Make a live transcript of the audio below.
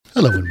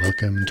Hello and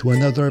welcome to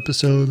another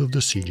episode of the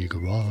CG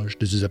Garage.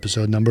 This is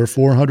episode number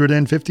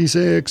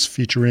 456,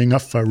 featuring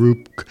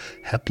Faruk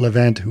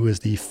Heplevent, who is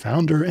the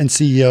founder and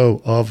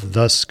CEO of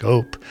The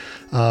Scope.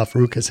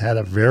 Faruk has had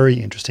a very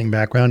interesting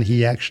background.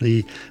 He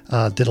actually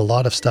did a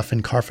lot of stuff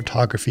in car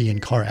photography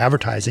and car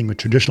advertising with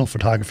traditional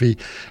photography,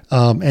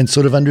 and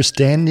sort of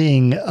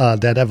understanding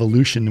that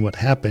evolution, what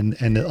happened,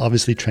 and it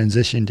obviously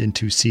transitioned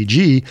into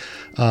CG,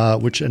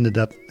 which ended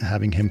up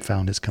having him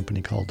found his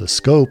company called The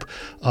Scope,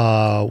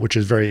 which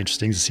is very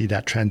interesting to see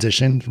that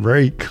transition.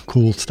 Very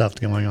cool stuff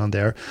going on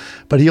there.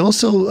 But he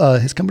also,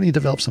 his company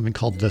developed something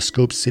called The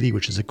Scope City,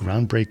 which is a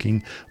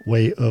groundbreaking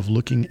way of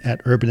looking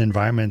at urban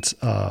environments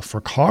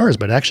for cars,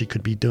 but actually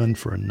could be done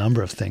for a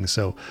number of things.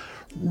 So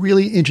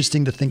really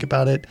interesting to think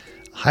about it.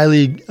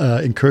 Highly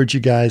encourage you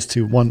guys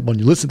to, when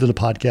you listen to the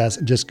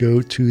podcast, just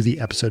go to the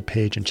episode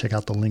page and check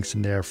out the links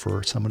in there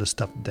for some of the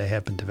stuff that they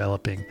have been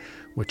developing,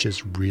 which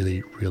is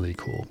really, really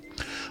cool.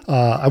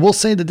 I will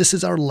say that this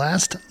is our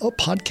last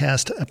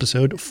podcast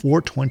episode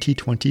for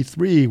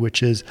 2023,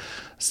 which is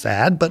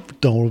sad, but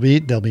don't worry,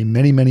 there'll be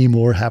many, many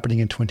more happening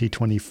in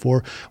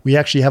 2024. We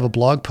actually have a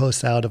blog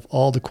post out of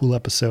all the cool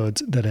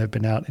episodes that have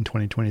been out in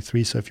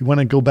 2023. So if you want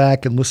to go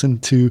back and listen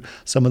to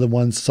some of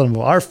some of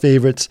our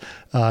favorites,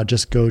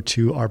 just go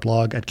to our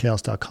blog at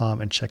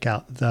chaos.com and check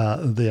out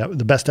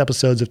the best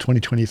episodes of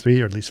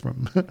 2023, or at least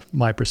from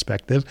my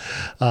perspective.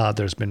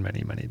 There's been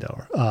many, many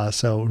though.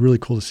 So really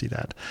cool to see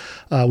that.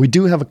 We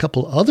do have a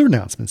couple other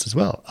announcements as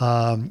well.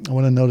 I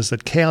want to notice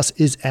that Chaos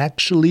is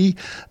actually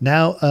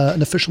now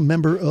an official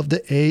member of the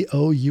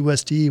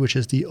AOUSD, which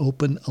is the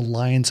Open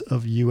Alliance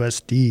of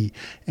USD.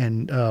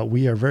 And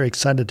we are very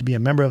excited to be a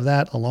member of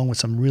that, along with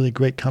some really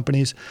great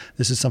companies.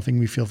 This is something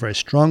we feel very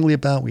strongly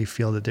about. We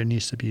feel that there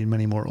needs to be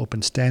many more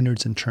open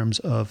standards in terms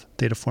of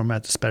data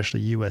formats,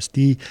 especially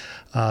USD.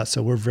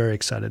 So we're very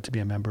excited to be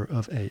a member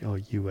of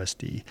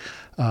AOUSD.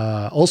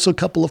 Also, a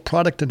couple of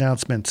product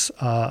announcements.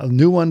 A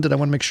new one that I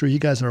want to make sure you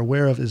guys are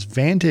aware of is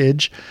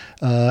Vantage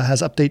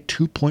has update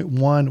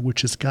 2.1,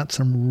 which has got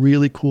some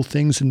really cool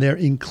things in there,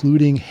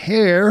 including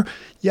hair.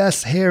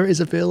 Yes, hair is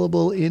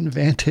available in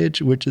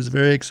Vantage, which is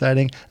very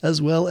exciting, as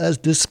well as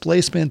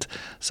displacement.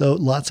 So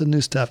lots of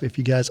new stuff. If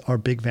you guys are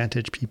big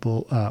Vantage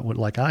people,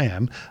 like I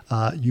am,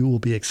 you will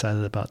be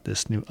excited about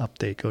this new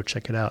update. Go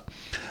check it out.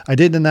 I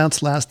did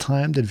announce last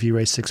time that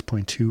V-Ray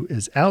 6.2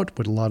 is out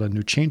with a lot of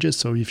new changes.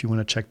 So if you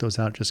want to check those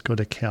out, just go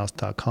to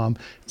chaos.com.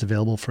 It's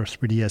available for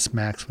 3ds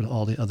Max with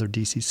all the other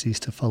DCCs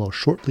to follow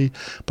shortly.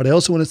 But I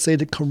also want to say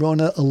that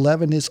Corona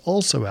 11 is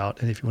also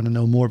out. And if you want to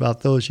know more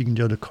about those, you can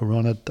go to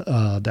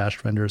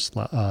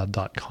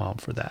corona-renders.com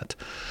for that.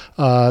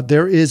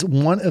 There is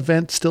one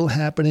event still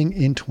happening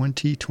in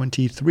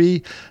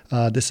 2023.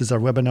 This is our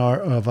webinar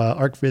of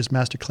ArcViz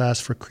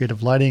Masterclass for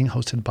Creative Lighting,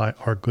 hosted by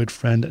our good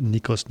friend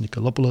Nikos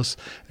Nikolopoulos,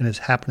 and it's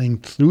happening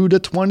through the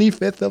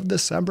 25th of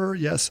December.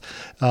 Yes,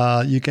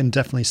 you can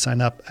definitely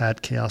sign up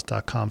at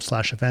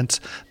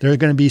chaos.com/events. There are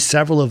going to be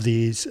several of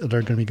these that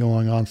are going to be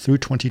going on through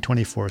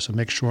 2024, so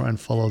make sure and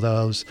follow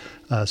those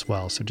as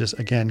well. So just,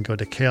 again, go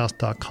to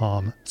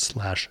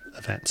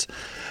chaos.com/events.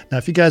 Now,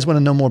 if you guys want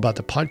to know more about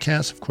the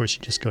podcast, of course,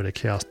 you just go to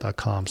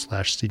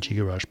chaos.com/CG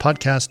Garage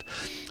podcast.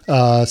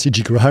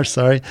 CG Garage,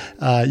 sorry.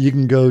 You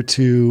can go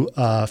to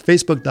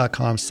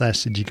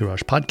facebook.com/CG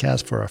Garage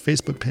podcast for our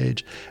Facebook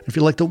page. If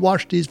you'd like to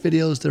watch these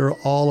videos, there are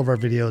all of our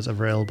videos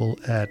available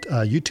at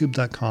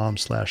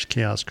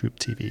youtube.com/Chaos Group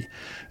TV.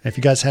 If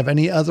you guys have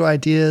any other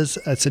ideas,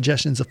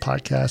 suggestions of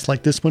podcasts,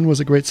 like this one was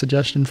a great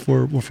suggestion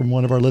from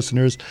one of our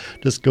listeners,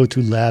 just go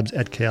to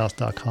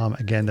labs@chaos.com.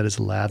 Again, that is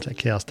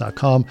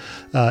labs@chaos.com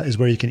is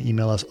where you can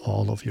email us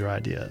all of your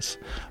ideas.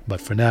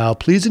 But for now,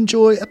 please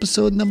enjoy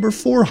episode number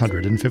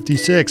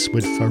 456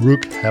 with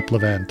Faruk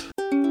Heplevent.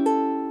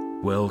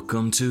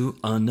 Welcome to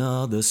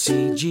another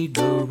CG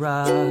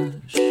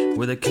Garage,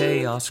 where the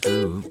Chaos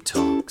Group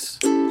talks.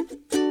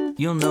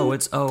 You'll know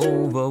it's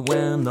over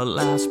when the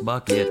last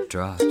bucket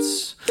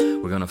drops.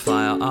 We're gonna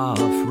fire off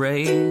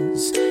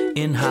rays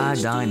in high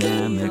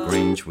dynamic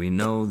range. We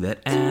know that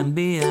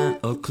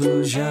ambient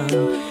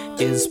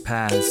occlusion is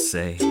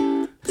passé.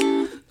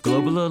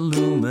 Global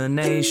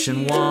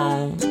illumination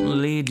won't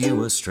lead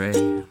you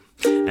astray.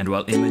 And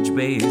while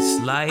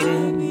image-based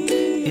lighting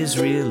is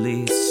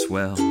really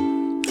swell,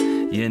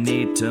 you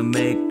need to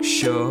make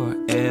sure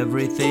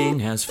everything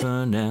has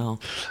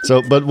Fresnel.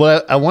 So, but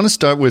what I want to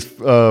start with,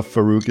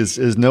 Faruk,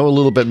 is know a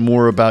little bit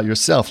more about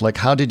yourself. Like,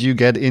 how did you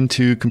get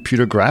into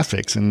computer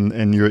graphics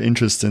and your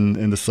interest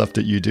in the stuff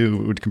that you do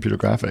with computer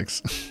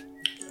graphics?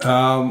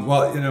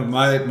 Well,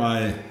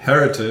 my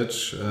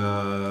heritage,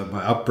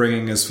 my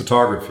upbringing is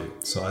photography.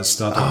 So I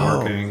started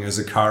working as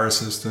a car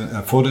assistant,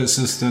 a photo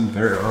assistant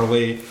very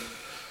early.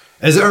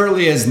 As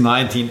early as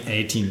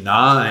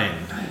 1989.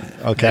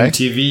 Okay.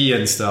 MTV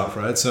and stuff,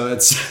 right? So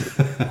it's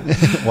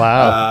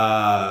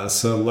wow.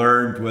 So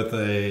learned with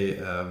a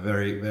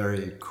very,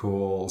 very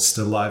cool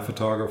still life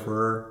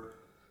photographer,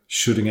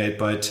 shooting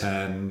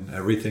 8x10,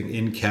 everything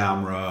in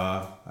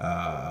camera.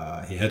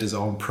 He had his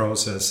own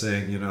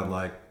processing,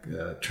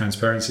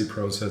 transparency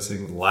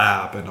processing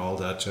lab and all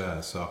that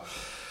jazz. So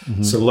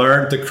So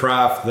learned the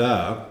craft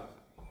there,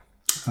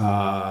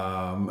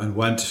 and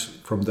went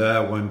from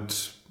there.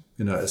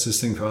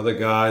 Assisting for other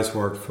guys.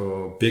 Worked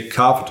for big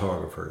car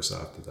photographers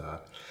after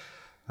that,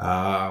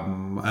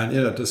 and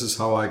this is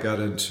how I got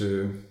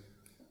into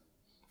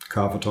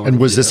car photography. And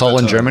was this all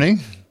in Germany?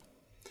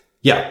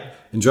 Yeah.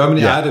 In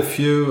Germany, I had a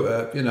few,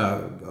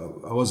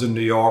 I was in New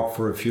York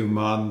for a few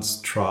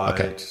months, tried,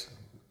 but, it's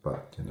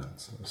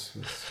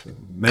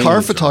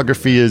car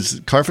photography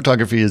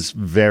is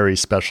very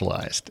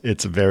specialized.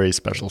 It's a very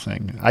special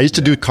thing. I used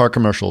to do car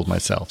commercials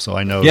myself, so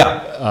I know.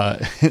 Yeah.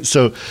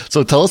 So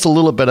tell us a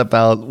little bit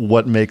about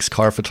what makes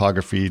car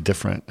photography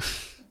different.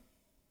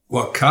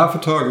 Well, car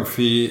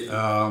photography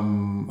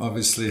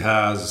obviously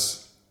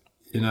has,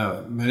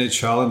 many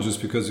challenges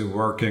because you're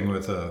working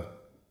with a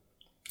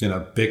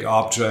big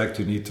object.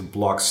 You need to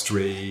block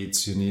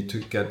streets. You need to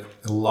get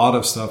a lot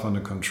of stuff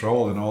under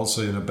control. And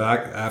also,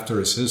 back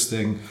after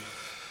assisting,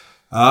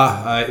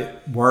 I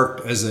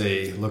worked as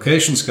a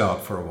location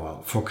scout for a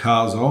while for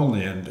cars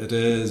only. And it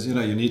is, you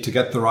need to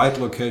get the right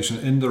location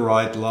in the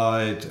right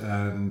light.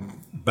 And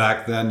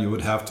back then you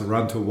would have to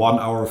run to a 1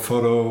 hour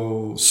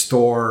photo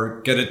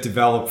store, get it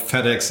developed,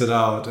 FedEx it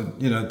out,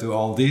 and, do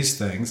all these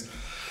things.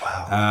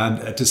 Wow. And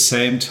at the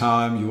same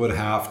time, you would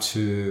have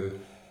to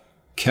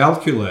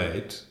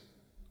calculate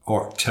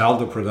or tell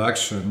the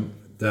production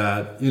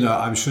that,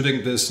 I'm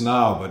shooting this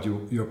now, but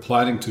you're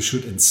planning to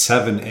shoot in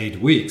 7-8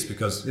 weeks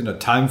because,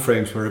 time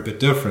frames were a bit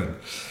different.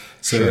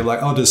 So You're like,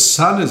 the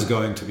sun is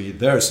going to be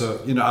there. So,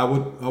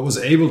 I was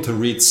able to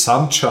read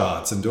sun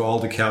charts and do all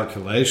the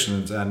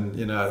calculations and,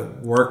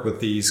 work with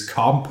these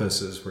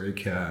compasses where you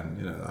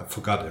can, I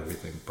forgot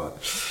everything,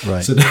 but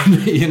so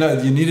then,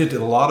 you needed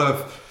a lot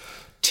of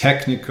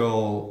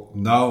technical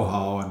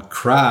know-how and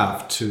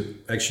craft to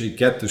actually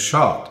get the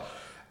shot.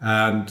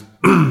 And,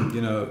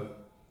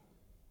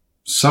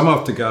 some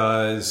of the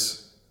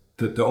guys,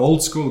 the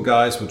old school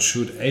guys would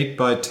shoot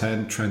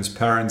 8x10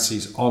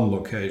 transparencies on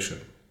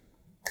location.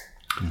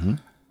 Mm-hmm.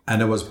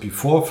 And it was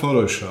before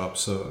Photoshop.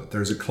 So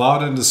there's a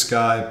cloud in the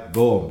sky,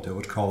 boom, they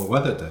would call a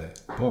weather day.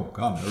 Boom,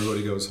 gone,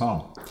 everybody goes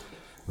home.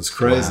 It was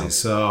crazy. Wow.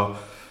 So,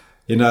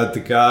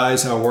 the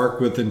guys I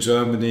worked with in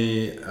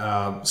Germany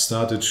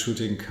started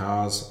shooting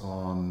cars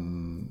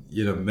on,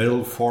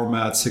 middle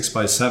format,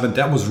 6x7.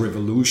 That was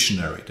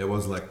revolutionary. That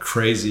was like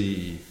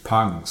crazy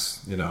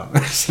punks,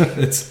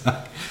 It's,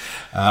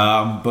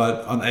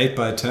 but on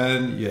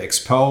 8x10, you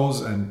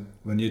expose, and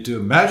when you do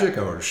a magic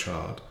hour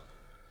shot,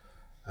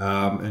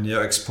 and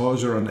your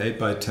exposure on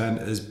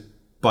 8x10 is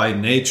by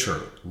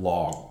nature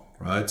long.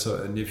 Right.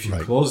 So, and if you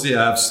close the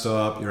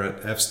f-stop, you're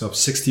at f-stop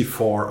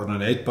 64 on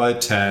an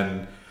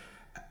 8x10.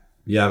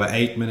 You have an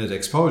 8-minute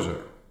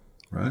exposure,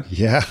 right?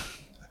 Yeah.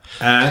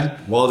 And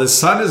while the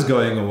sun is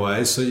going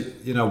away, so,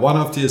 one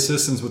of the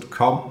assistants would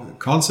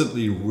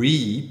constantly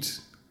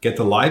get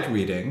the light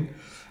reading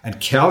and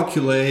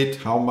calculate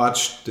how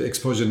much the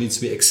exposure needs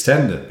to be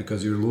extended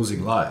because you're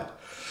losing light.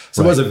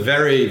 So it was a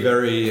very,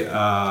 very...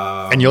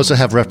 and you also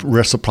have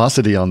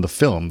reciprocity on the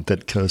film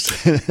that goes...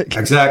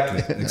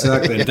 Exactly. And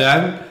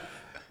then...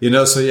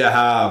 so you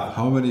have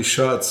how many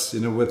shots,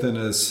 within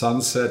a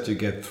sunset, you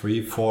get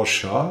 3-4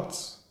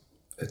 shots.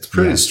 It's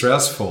pretty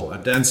stressful.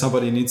 And then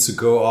somebody needs to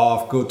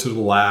go to the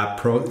lab,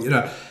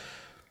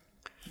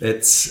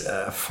 it's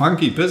a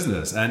funky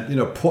business. And,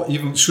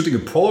 even shooting a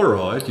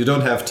Polaroid, you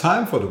don't have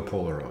time for the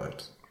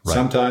Polaroid. Right.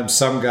 Sometimes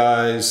some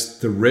guys,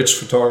 the rich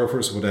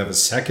photographers, would have a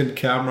second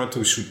camera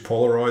to shoot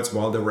Polaroids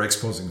while they were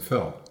exposing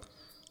film.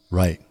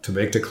 Right. To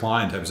make the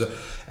client happy. So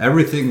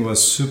everything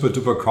was super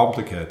duper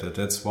complicated.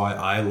 That's why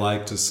I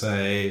like to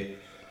say,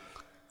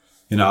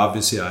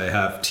 obviously I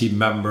have team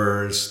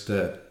members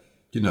that,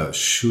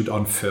 shoot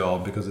on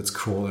film because it's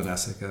cool. And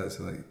as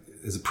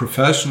a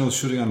professional,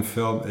 shooting on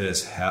film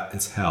it's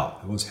hell.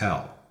 It was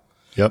hell.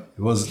 Yep.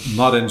 It was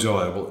not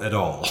enjoyable at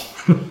all.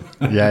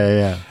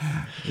 Yeah.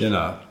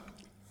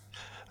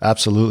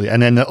 Absolutely.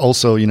 And then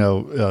also,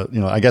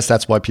 I guess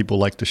that's why people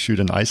like to shoot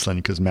in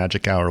Iceland because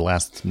magic hour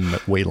lasts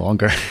way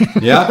longer.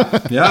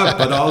 yeah,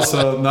 but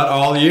also not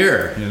all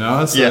year, So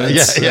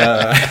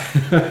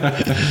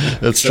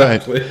That's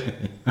right.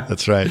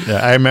 That's right.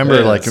 Yeah, I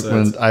remember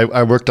when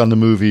I worked on the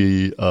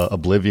movie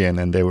Oblivion,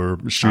 and they were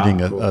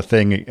shooting a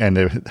thing, and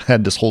they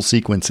had this whole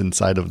sequence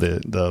inside of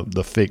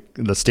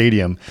the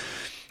stadium.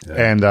 Yeah.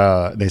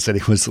 And they said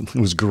it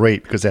was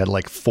great because they had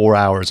like 4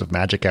 hours of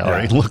magic hour.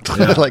 Yeah. It looked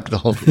like the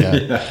whole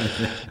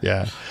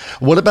yeah.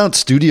 What about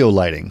studio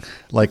lighting?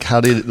 Like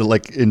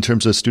in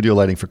terms of studio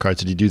lighting for cars,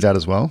 did you do that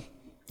as well?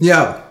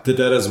 Yeah, did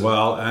that as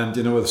well. And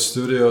with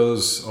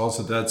studios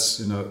also, that's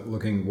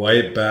looking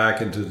way back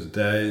into the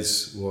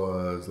days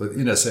was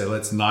say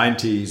let's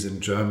 90s in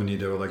Germany.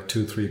 There were like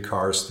 2-3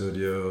 car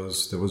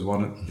studios. There was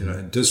one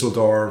in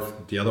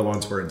Düsseldorf. The other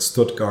ones were in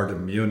Stuttgart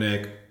and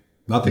Munich.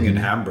 Nothing in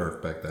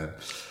Hamburg back then.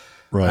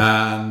 Right.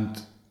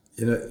 And,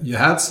 you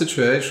had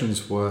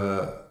situations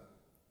where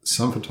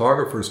some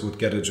photographers would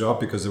get a job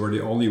because they were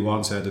the only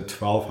ones who had a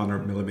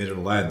 1200 millimeter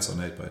lens on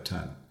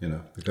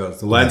 8x10, because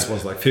the lens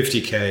was like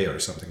 50K or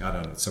something. I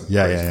don't know, some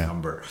crazy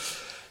number.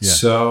 Yeah.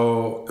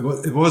 So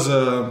it was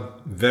a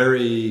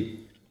very,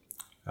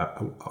 I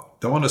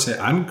don't want to say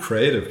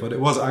uncreative, but it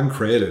was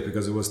uncreative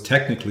because it was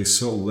technically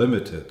so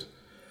limited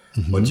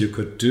what you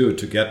could do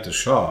to get the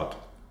shot.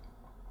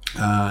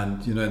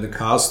 And, you know, in the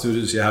car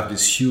studios, you have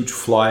these huge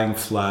flying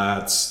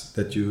flats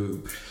that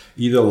you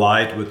either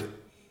light with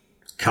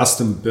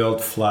custom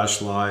built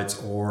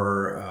flashlights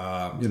or,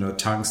 you know,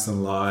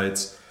 tungsten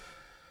lights.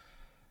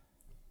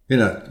 You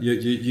know,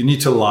 you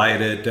need to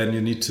light it, then you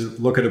need to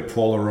look at a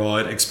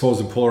Polaroid, expose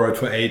the Polaroid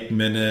for 8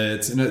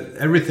 minutes. And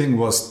everything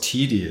was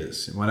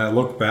tedious. When I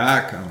look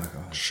back, I'm like,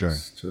 oh, Sure.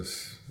 it's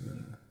just,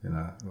 you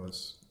know, it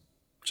was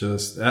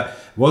just,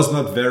 was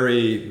not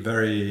very,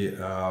 very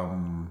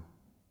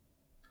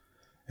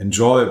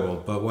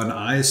enjoyable. But when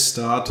I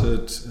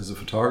started as a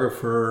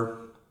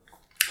photographer,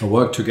 I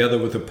worked together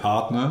with a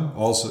partner,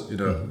 also, you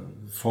know,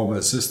 former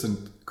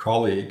assistant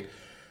colleague,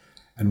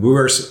 and we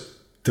were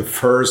the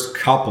first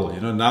couple. You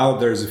know, now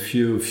there's a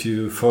few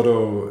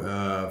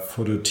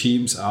photo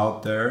teams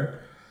out there,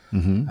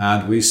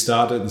 and we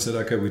started and said,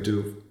 okay, we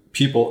do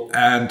people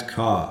and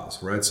cars,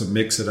 right? So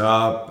mix it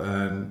up,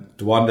 and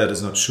the one that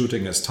is not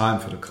shooting has time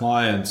for the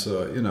client.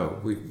 So, you know,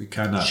 we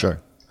kind of,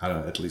 Sure. I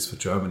don't know, at least for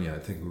Germany, I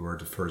think we were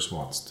the first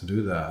ones to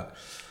do that.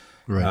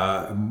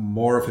 Right.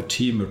 More of a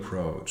team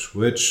approach,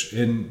 which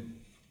in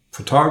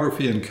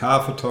photography and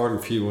car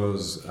photography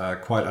was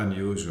quite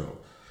unusual,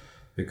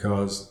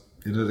 because,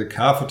 you know, the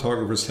car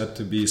photographers had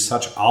to be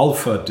such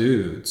alpha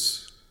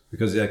dudes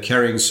because they're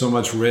carrying so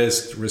much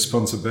risk,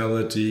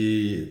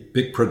 responsibility,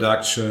 big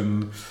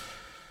production.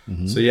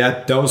 So you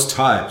had those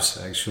types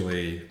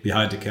actually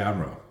behind the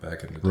camera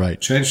back in the day. Right.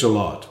 Changed a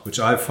lot, which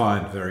I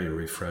find very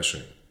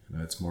refreshing. You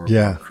know, it's more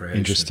Yeah, about creation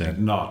interesting.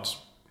 and not,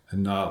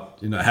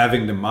 you know,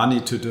 having the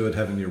money to do it,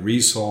 having the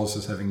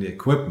resources, having the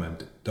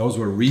equipment. Those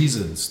were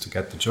reasons to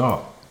get the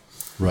job.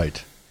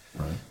 Right.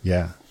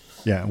 Yeah.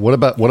 Yeah. What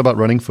about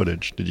running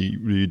footage? Were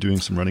you doing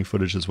some running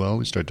footage as well?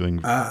 We start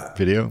doing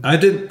video? I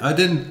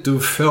didn't do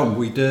film.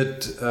 We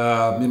did,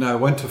 you know, I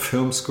went to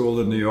film school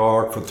in New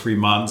York for 3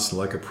 months,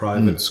 like a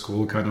private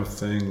school kind of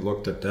thing,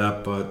 looked at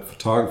that, but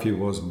photography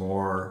was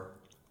more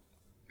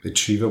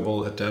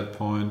achievable at that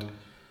point.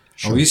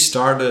 Sure. And we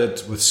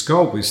started with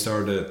Scope, we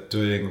started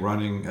doing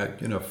running,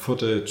 you know,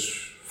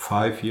 footage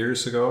 5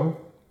 years ago,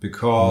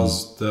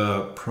 because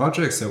the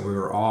projects that we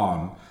were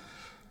on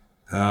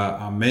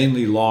are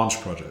mainly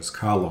launch projects,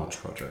 car launch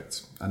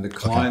projects. And the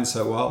client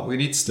said, well, we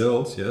need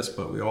stills, yes,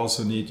 but we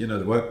also need, you know,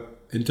 the web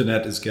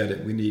internet is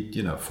getting, we need,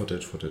 you know,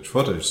 footage.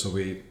 So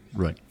we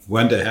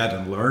went ahead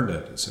and learned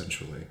it,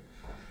 essentially.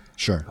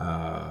 Sure.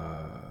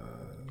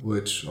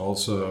 Which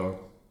also,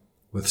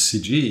 with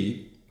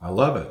CG, I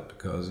love it,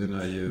 because, you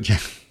know, you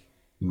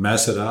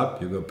mess it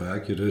up, you go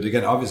back, you do it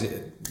again. Obviously,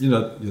 you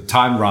know, your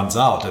time runs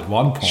out at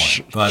one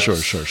point. But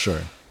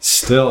sure.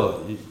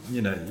 still,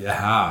 you know, you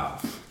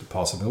have the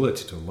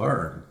possibility to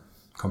learn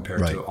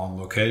compared to on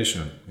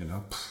location. You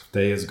know,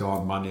 day is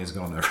gone, money is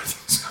gone,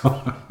 everything's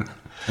gone.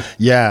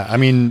 Yeah, I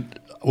mean,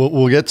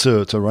 we'll get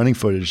to running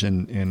footage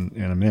in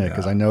a minute,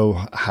 because I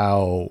know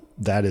how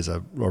that is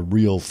a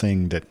real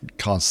thing that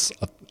costs.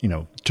 You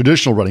know,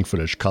 traditional running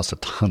footage costs a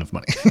ton of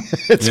money.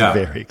 It's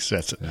very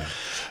expensive.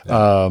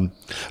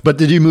 But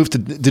did you move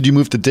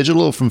to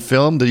digital from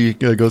film? Did you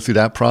go through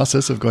that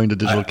process of going to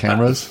digital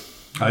cameras?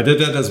 I did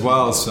that as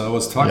well. So I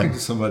was talking to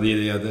somebody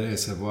the other day. I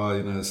said, well,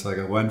 you know, it's like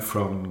I went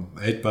from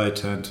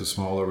 8x10 to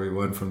smaller. We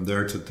went from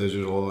there to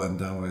digital. And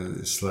then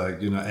it's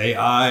like, you know,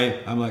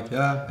 AI. I'm like,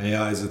 yeah,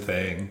 AI is a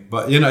thing.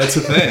 But, you know, it's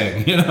a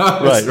thing, you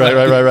know?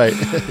 Right.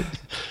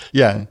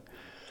 Yeah.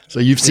 So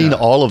you've seen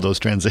all of those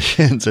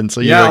transitions. And so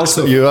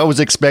you're always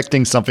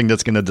expecting something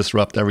that's going to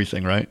disrupt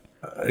everything, right?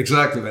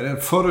 Exactly. And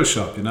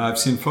Photoshop, you know, I've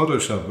seen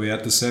Photoshop. We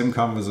had the same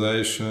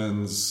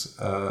conversations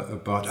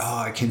about,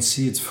 I can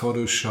see it's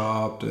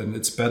Photoshopped and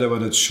it's better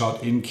when it's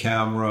shot in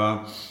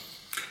camera.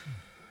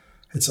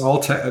 It's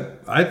all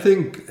I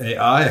think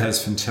AI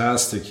has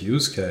fantastic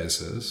use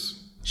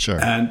cases. Sure.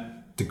 And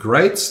the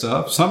great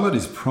stuff,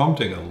 somebody's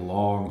prompting a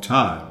long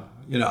time.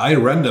 You know, I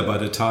render by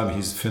the time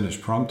he's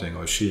finished prompting,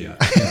 or she. You know,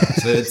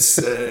 so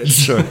it's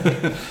sure.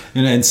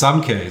 You know, in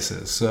some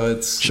cases, so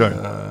it's sure.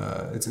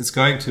 It's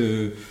going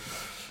to.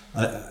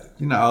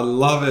 You know, I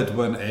love it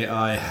when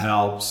AI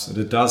helps, and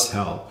it does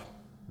help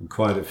in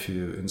quite a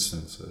few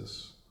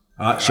instances.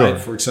 I,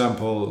 for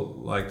example,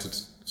 like to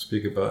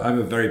speak about. I'm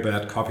a very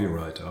bad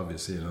copywriter,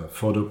 obviously. You know, a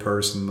photo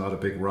person, not a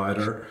big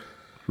writer.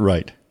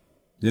 Right.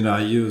 You know,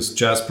 I use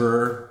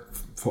Jasper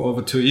for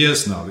over 2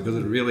 years now because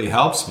it really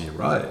helps me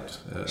write.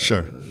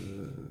 Sure.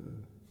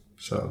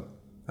 So,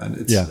 and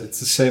it's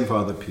the same for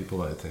other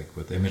people, I think,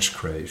 with image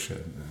creation.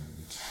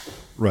 And,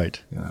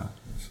 right. Yeah,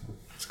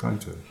 it's going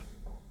to.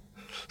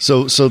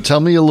 So tell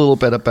me a little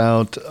bit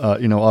about,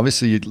 you know,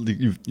 obviously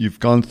you've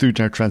gone through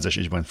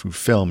transitions. You went through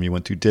film, you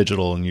went through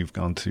digital, and you've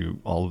gone through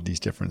all of these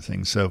different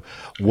things. So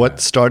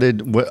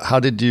how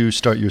did you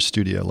start your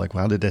studio? Like,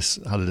 how did this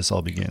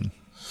all begin?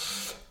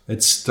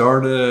 It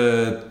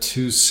started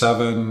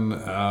 2007.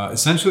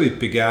 Essentially, it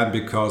began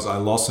because I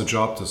lost a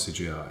job to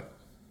CGI.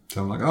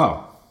 So I'm like,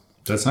 oh,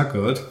 that's not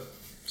good.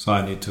 So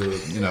I need to,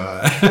 Interesting.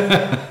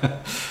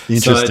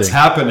 So it's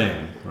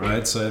happening,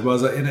 right? So it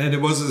was, and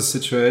it was a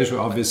situation.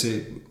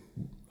 Obviously,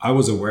 I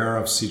was aware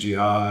of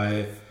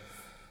CGI,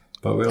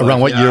 but we were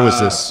around what year was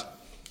this?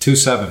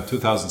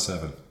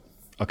 2007.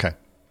 Okay.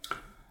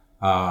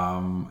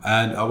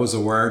 And I was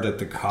aware that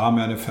the car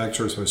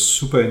manufacturers were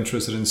super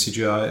interested in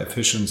CGI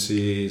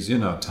efficiencies,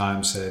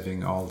 time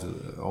saving, all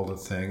the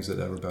things that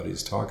everybody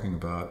is talking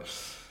about.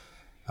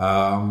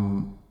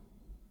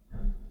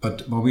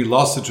 But when we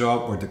lost the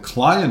job, or the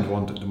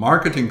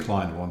marketing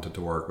client wanted to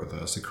work with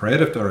us, the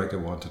creative director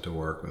wanted to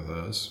work with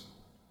us,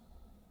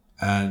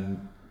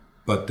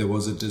 but there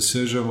was a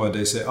decision where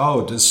they say,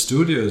 "Oh, this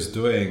studio is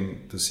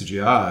doing the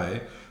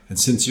CGI, and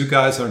since you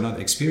guys are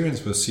not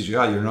experienced with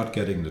CGI, you're not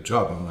getting the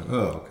job." I'm like,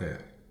 "Oh, okay,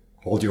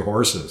 hold your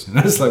horses."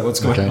 It's like, what's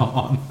going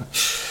on?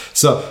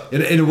 So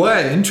in a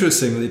way,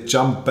 interestingly, it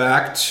jumped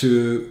back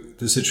to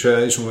the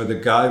situation where the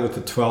guy with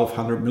the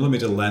 1200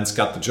 millimeter lens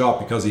got the job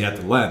because he had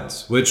the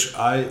lens, which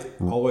I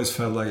always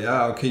felt like,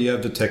 okay, you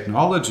have the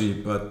technology,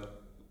 but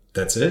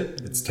that's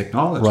it. It's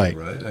technology,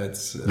 right?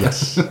 It's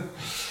yes. But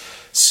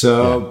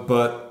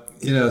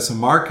so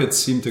markets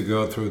seem to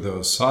go through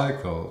those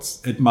cycles.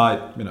 It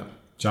might,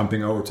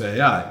 jumping over to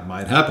AI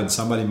might happen.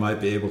 Somebody might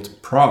be able to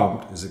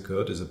prompt: is it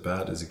good? Is it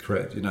bad? Is it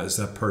correct? Is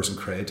that person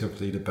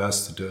creatively the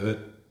best to do it?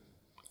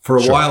 For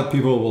a while,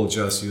 people will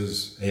just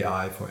use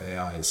AI for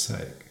AI's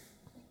sake.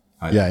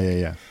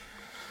 Yeah.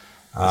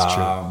 That's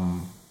true.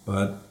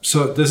 But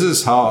so this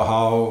is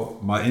how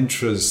my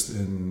interest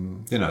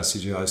in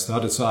CGI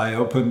started. So I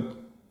opened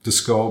the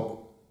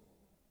scope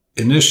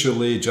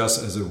initially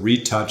just as a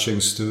retouching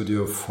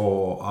studio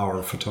for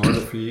our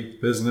photography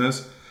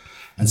business,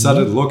 and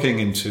started looking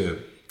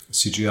into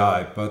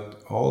CGI.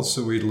 But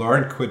also we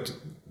learned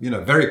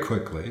very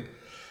quickly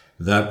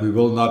that we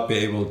will not be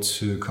able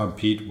to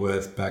compete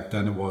with, back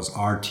then it was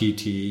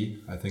RTT.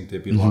 I think they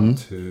belong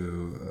to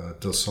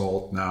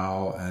Dassault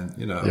now. And,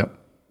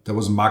 there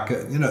was the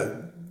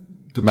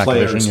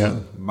players,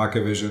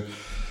 Maccavision.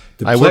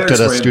 I worked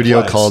at a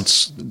studio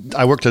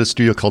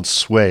called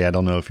Sway. I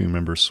don't know if you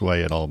remember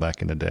Sway at all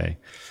back in the day.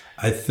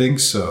 I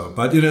think so.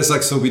 But, it's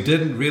like, so we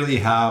didn't really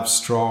have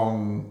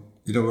strong,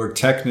 we're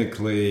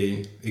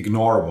technically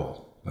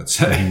ignorable, let's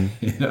say,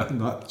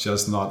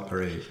 not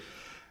very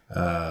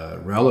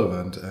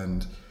relevant.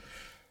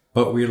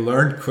 But we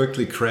learned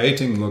quickly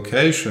creating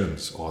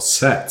locations or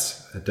sets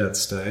at that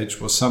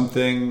stage was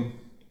something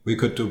we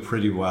could do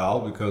pretty well,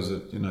 because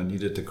it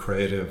needed the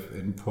creative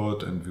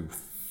input, and we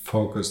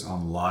focused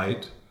on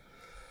light.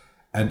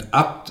 And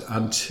up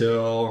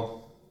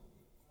until,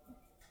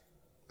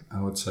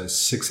 I would say,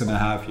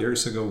 6.5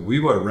 years ago,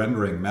 we were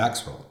rendering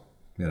Maxwell,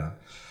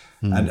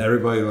 and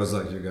everybody was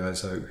like, "You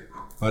guys are..."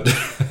 But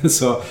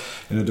so,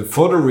 the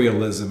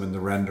photorealism in the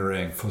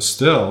rendering for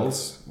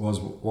stills was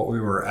what we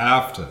were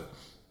after.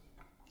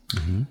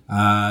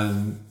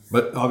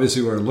 But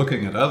obviously we were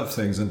looking at other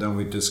things, and then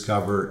we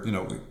discovered, we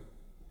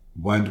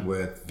went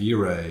with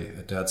V-Ray.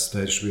 At that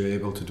stage, we were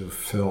able to do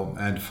film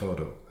and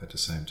photo at the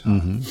same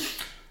time.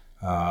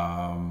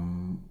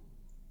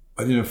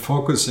 But,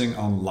 focusing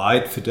on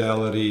light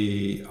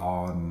fidelity,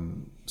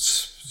 on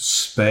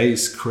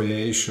space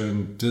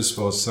creation, this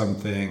was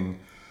something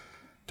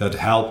that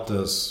helped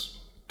us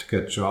to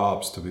get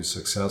jobs, to be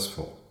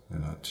successful,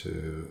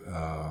 to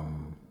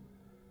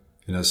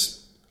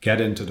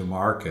get into the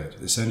market.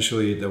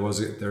 Essentially,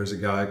 there's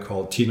a guy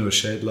called Tino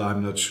Schädler.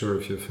 I'm not sure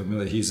if you're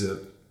familiar. He's a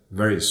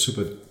very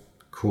super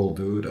cool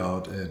dude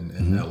out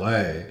in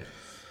LA,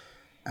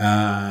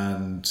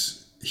 and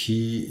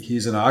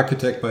he's an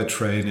architect by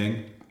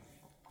training,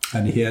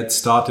 and he had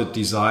started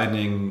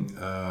designing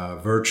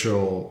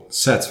virtual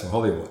sets for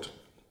Hollywood.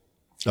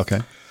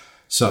 Okay.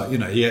 So,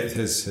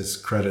 his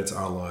credits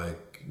are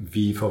like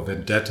V for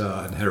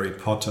Vendetta and Harry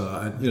Potter,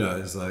 and,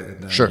 it's like,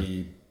 and then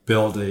he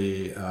built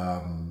a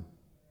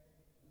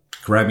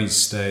Grammy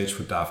stage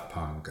for Daft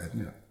Punk,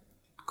 and,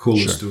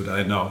 coolest dude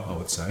I know, I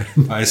would say.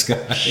 Nice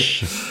guy.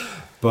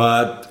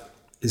 But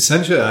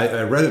essentially,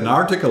 I read an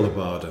article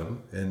about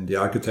him in the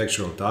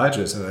Architectural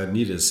Digest, and I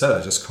needed a set.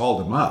 I just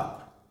called him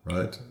up,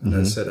 right? And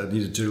I said, I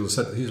need a digital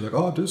set. He's like,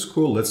 "Oh, this is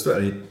cool. Let's do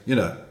it."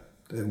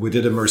 And we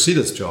did a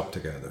Mercedes job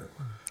together.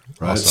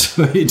 Right,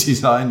 awesome. So he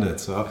designed it.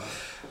 So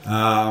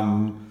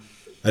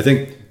I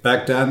think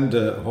back then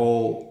the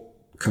whole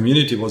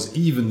community was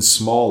even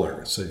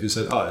smaller. So if you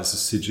said, "Oh, it's a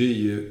CG,"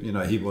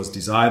 he was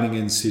designing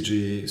in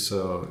CG,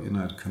 so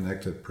it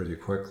connected pretty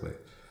quickly.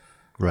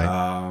 Right.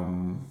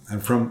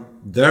 And from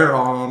there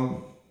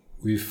on,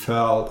 we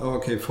felt,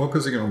 okay,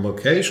 focusing on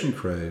location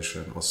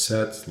creation or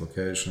set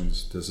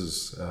locations, this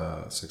is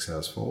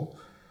successful.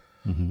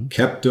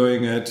 Kept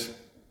doing it.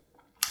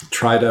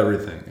 Tried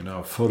everything,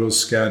 photo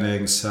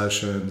scanning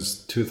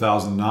sessions,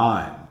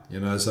 2009,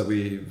 so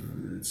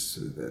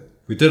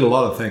we did a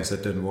lot of things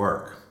that didn't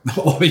work.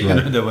 They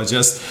were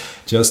just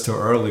too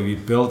early. We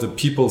built a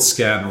people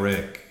scan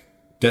rig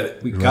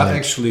that we got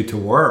actually to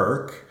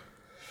work,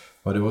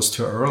 but it was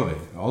too early.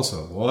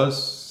 Also, it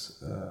was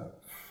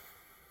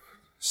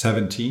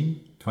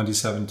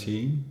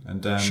 2017,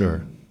 and then,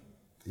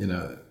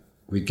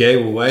 we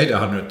gave away the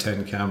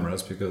 110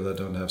 cameras because I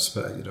don't have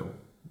space, you know.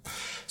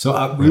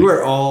 So we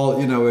were all,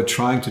 you know, we're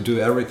trying to do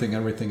everything.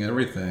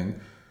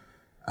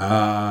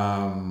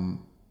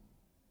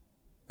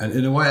 And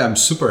in a way, I'm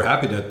super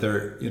happy that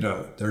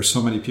there are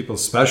so many people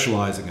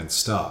specializing in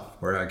stuff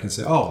where I can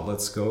say, oh,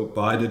 let's go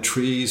buy the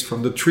trees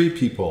from the tree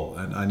people,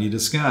 and I need a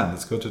scan.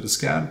 Let's go to the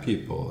scan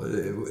people.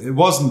 It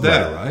wasn't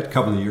there, right? A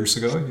couple of years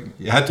ago,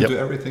 you had to do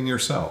everything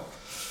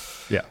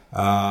yourself. Yeah.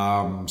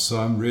 So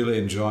I'm really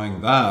enjoying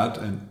that,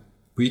 and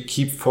we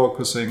keep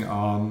focusing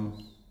on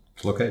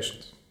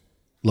locations.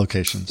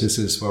 This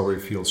is where we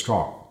feel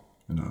strong.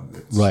 You know,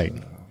 right.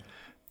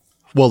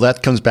 Well,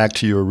 that comes back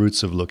to your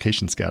roots of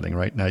location scouting,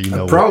 right? Now you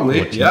know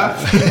probably, what yeah.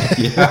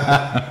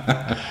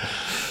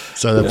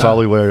 So that's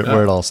probably where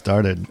it all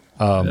started.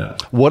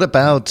 What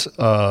about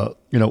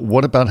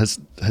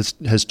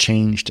has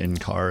changed in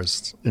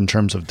cars in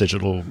terms of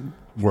digital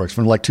works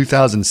from like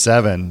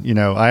 2007? You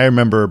know, I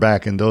remember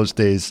back in those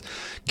days,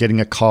 getting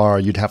a car,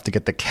 you'd have to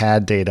get the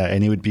CAD data,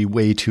 and it would be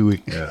way too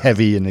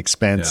heavy and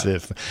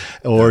expensive,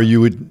 or you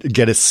would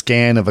get a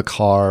scan of a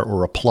car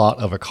or a plot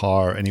of a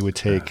car, and it would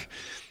take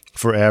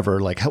forever.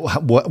 Like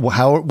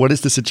what is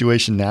the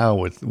situation now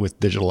with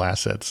digital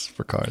assets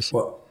for cars?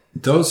 Well,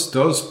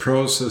 those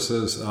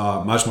processes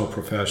are much more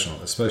professional,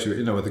 especially,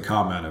 you know, with the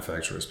car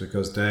manufacturers,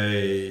 because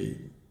they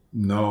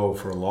know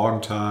for a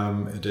long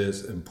time it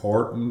is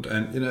important.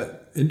 And, you know,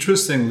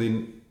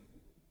 interestingly,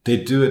 they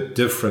do it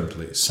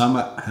differently. Some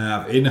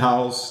have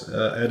in-house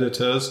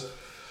editors.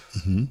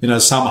 Mm-hmm. You know,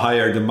 some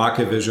hire the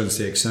Mackevisions,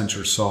 the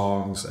Accenture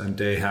Songs, and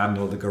they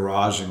handle the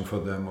garaging for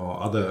them,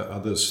 or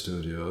other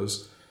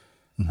studios.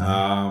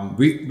 Mm-hmm.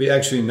 We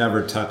actually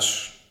never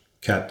touch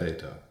CAD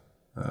data.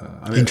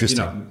 I mean, interesting.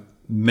 You know,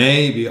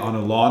 maybe on a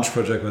launch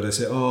project where they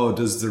say, oh,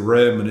 this is the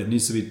rim and it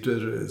needs to be,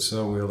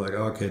 so we're like,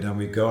 okay, then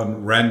we go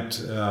and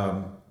rent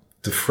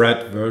the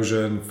Fred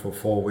version for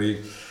 4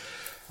 weeks.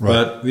 Right.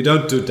 But we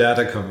don't do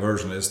data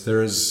conversion.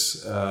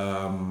 There's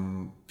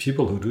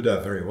people who do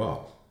that very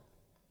well.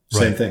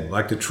 Same thing,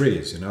 like the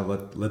trees, you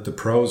know, let the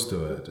pros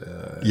do it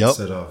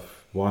instead of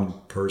one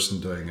person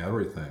doing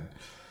everything.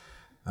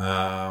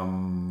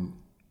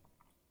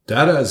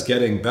 Data is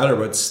getting better,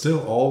 but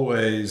still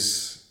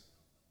always,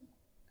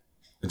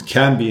 it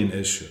can be an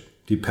issue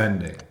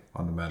depending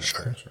on the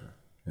manufacturer. Sure.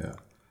 Yeah.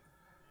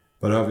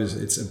 But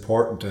obviously it's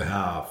important to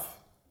have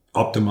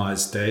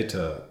optimized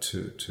data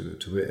to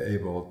be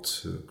able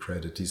to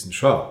create a decent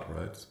shot,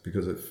 right?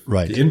 Because if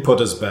the input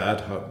is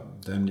bad,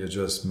 then you're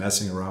just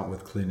messing around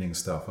with cleaning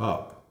stuff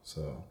up.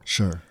 So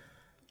sure.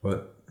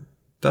 But it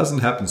doesn't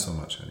happen so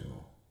much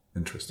anymore.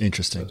 Interesting.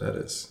 But that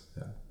is,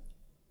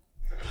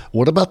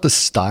 What about the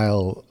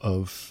style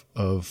of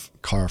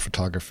car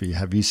photography?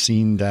 Have you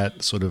seen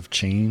that sort of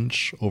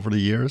change over the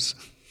years?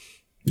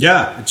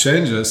 Yeah, it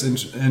changes,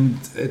 and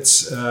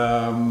it's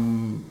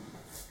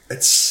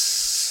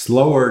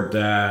slower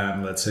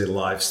than, let's say,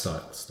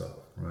 lifestyle stuff,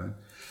 right?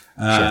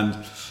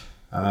 And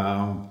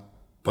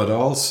but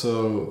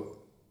also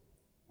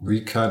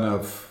we kind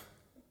of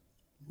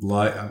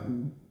like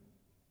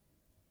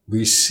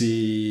we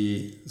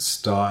see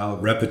style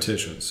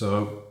repetition.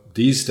 So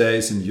these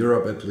days in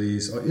Europe, at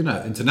least, or, you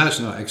know,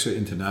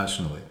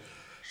 internationally,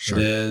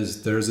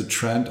 there's a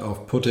trend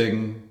of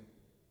putting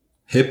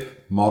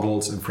hip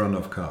models in front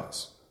of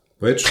cars,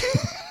 which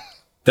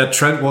that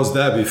trend was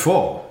there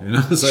before, you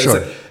know.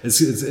 So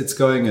it's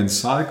going in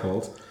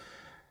cycles.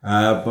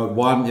 But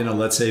one, you know,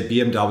 let's say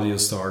BMW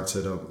starts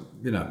it, or,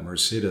 you know,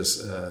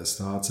 Mercedes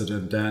starts it,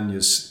 and then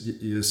you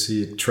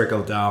see it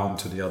trickle down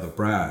to the other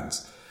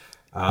brands.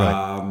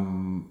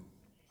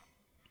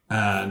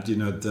 And, you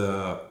know,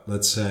 the,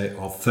 let's say,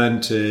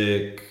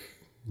 authentic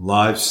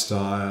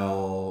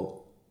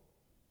lifestyle,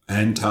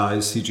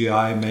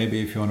 anti-CGI, maybe,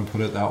 if you want to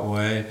put it that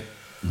way.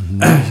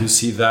 Mm-hmm. You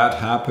see that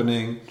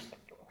happening,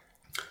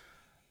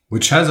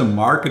 which has a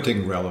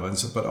marketing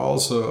relevance, but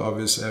also,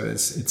 obviously,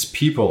 it's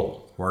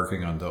people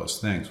working on those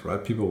things,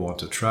 right? People want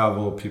to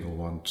travel, people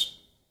want to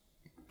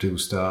do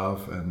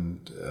stuff,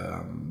 and,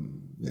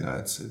 you know,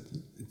 it's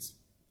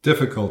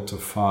difficult to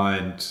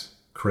find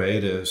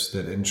creatives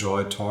that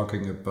enjoy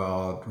talking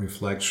about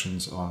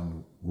reflections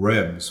on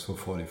rims for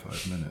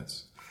 45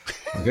 minutes.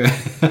 Okay.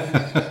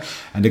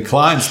 And the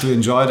clients do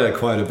enjoy that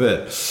quite a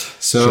bit.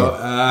 So,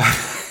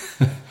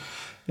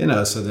 you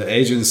know, so the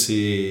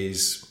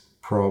agencies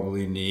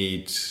probably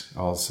need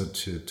also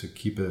to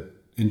keep it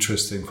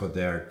interesting for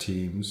their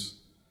teams.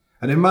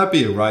 And it might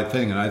be the right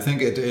thing. And I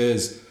think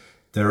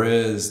there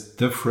is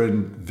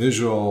different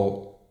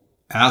visual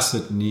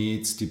asset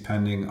needs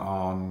depending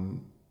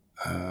on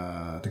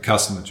the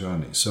customer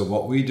journey. So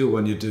what we do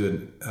when you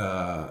do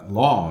a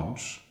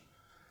launch,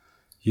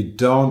 you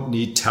don't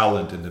need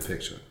talent in the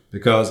picture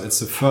because it's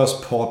the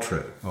first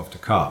portrait of the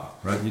car,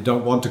 right? You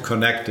don't want to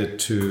connect it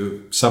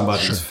to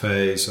somebody's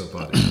face or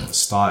body or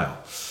style.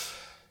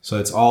 So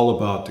it's all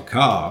about the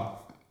car,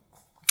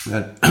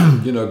 and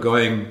you know,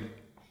 going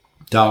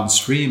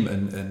downstream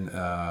in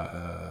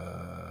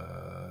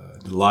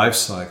the life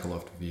cycle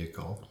of the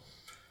vehicle.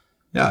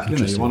 Yeah, you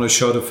know, you want to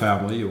show the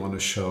family, you want to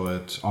show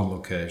it on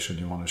location,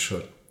 you want to show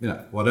it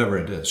whatever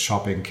it is,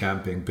 shopping,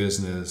 camping,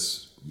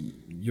 business,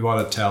 you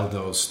want to tell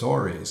those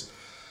stories.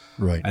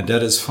 Right. And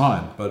that is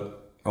fine. But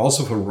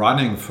also for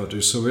running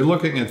footage. So we're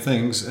looking at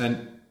things,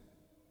 and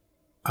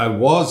I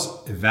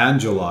was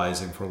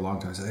evangelizing for a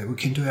long time. I said, hey, we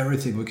can do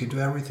everything.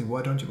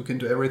 Why don't you? We can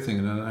do everything.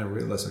 And then I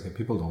realized, okay,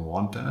 people don't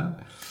want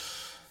that.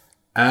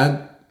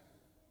 And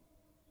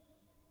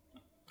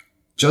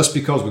just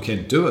because we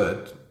can do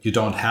it, you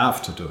don't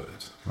have to do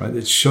it, right?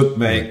 It should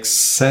make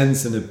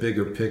sense in a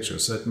bigger picture.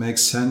 So it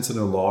makes sense in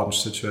a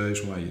launch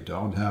situation where you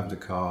don't have the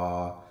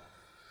car.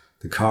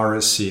 The car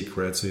is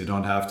secret, so you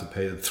don't have to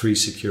pay the 3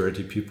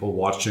 security people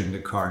watching the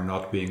car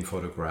not being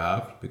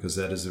photographed, because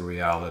that is the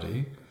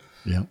reality.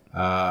 Yeah.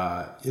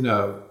 A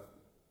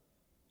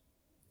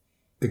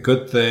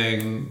good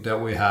thing that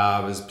we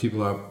have is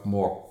people are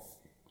more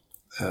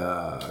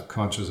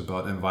conscious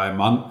about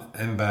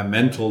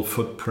environmental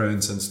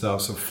footprints and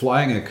stuff. So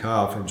flying a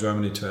car from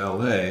Germany to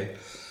LA,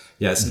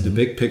 yes, in the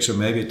big picture,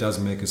 maybe it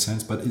doesn't make a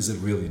sense, but is it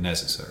really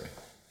necessary?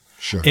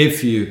 Sure.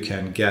 If you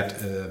can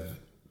get a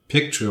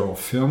picture or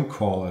film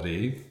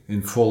quality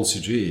in full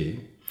CG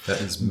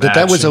that is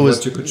matching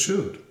what you could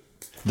shoot.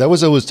 That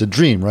was always the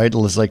dream, right? It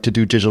was like to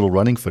do digital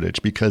running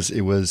footage, because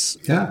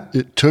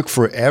it took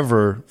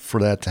forever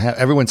for that to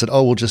happen. Everyone said,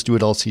 oh, we'll just do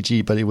it all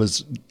CG, but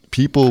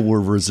people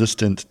were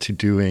resistant to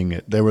doing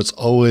it. There was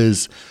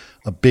always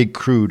a big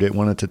crew that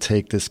wanted to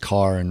take this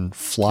car and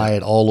fly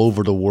it all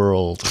over the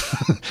world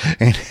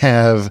and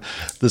have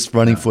this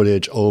running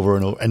footage over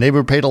and over. And they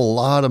were paid a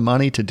lot of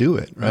money to do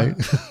it, right?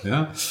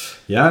 Yeah.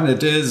 And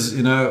it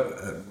is,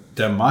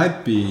 there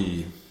might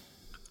be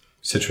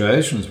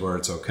situations where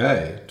it's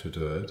okay to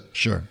do it.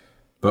 Sure.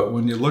 But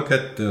when you look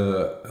at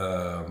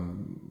the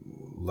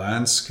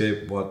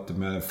landscape, what the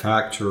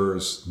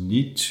manufacturers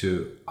need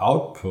to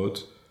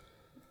output,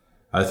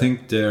 I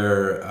think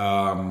they're,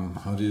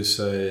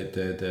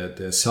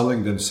 they're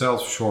selling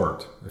themselves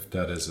short, if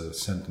that is a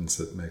sentence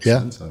that makes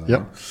sense. I don't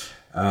know.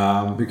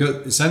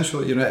 Because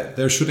essentially,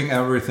 they're shooting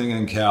everything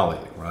in Cali,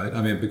 right?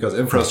 I mean, because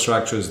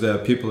infrastructure is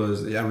there,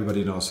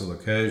 everybody knows the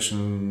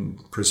location,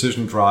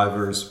 precision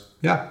drivers,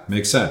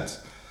 makes sense.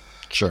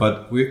 Sure.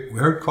 But we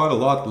heard quite a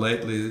lot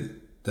lately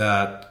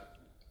that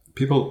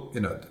people,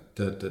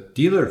 the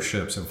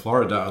dealerships in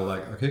Florida are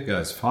like, okay,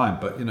 guys, fine,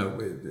 but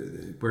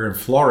we're in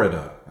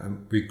Florida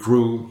and we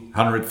grew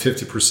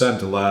 150%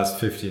 the last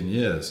 15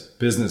 years.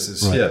 Business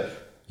is here.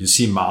 You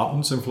see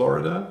mountains in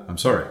Florida? I'm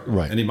sorry.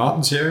 Right. Any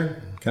mountains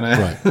here? Can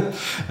I?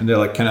 And they're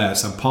like, can I have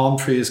some palm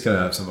trees? Can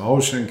I have some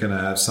ocean? Can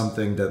I have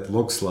something that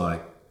looks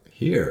like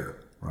here?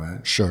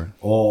 Right. Sure.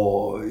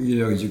 Or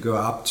you go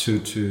up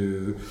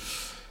to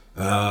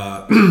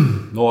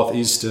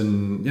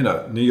northeastern,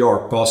 New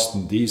York,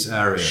 Boston, these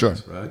areas,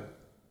 right?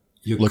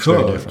 Looks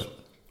very different.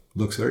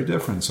 Looks very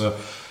different. So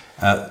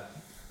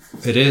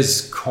it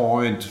is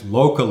coined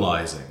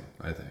localizing,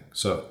 I think.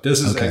 So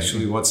this is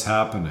actually what's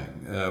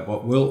happening.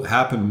 What will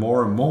happen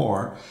more and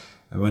more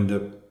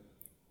when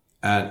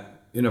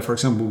for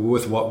example,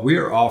 with what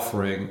we're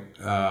offering,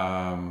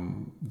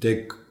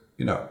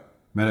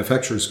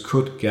 manufacturers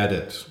could get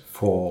it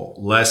for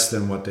less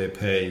than what they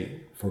pay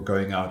for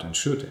going out and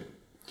shooting.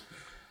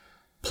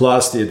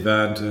 Plus the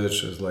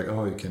advantage is like,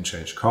 you can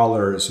change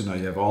colors, you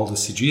have all the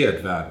CG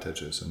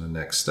advantages in the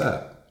next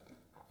step.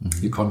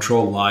 Mm-hmm. You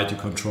control light, you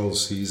control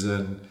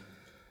season.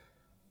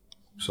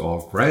 It's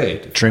all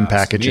great. Trim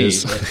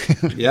packages.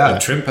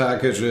 Trim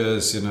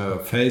packages,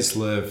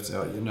 facelift,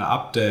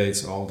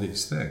 updates, all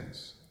these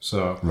things.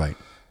 So, right.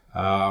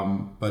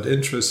 But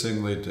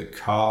interestingly, the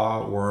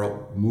car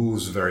world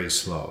moves very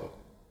slow.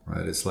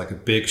 Right, it's like a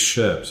big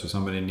ship. So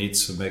somebody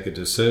needs to make a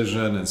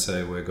decision and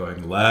say we're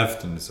going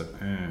left, and it's like,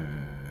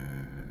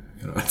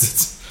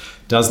 it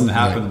doesn't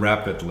happen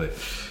rapidly.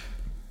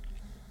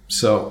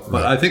 So,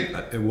 but I think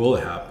it will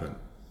happen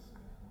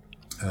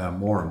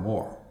more and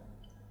more.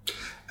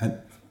 And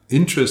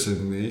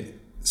interestingly,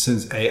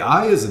 since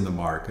AI is in the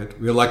market,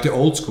 we're like the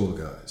old school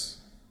guys.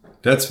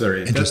 That's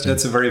very interesting.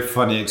 That's a very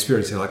funny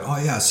experience. You're like,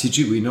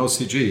 CG. We know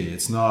CG.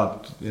 It's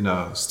not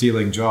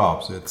stealing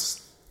jobs. It's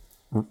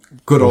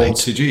good old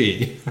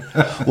CG.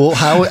 Well,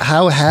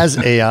 how has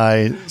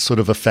AI sort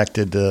of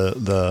affected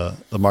the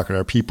market?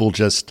 Are people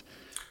just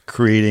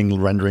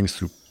creating renderings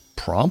through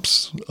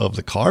prompts of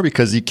the car?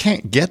 Because you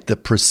can't get the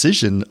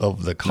precision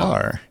of the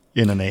car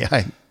in an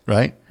AI,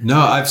 right? No,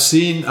 I've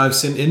seen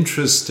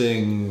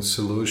interesting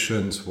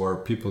solutions where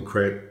people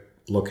create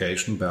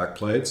location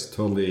backplates.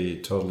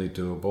 Totally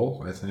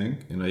doable, I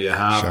think. You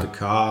have the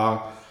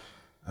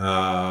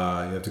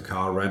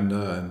car,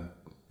 render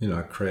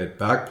and create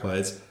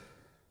backplates.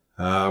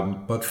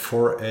 But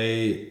for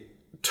a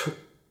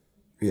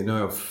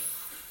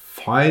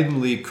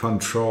finely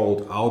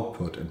controlled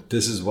output, and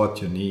this is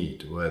what you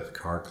need with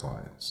car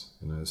clients.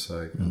 It's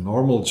like a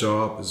normal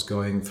job is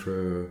going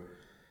through,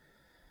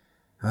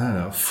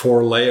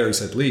 4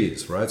 layers at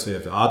least, right? So you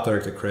have the art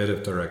director,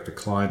 creative director,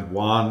 client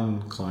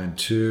 1, client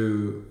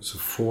 2, so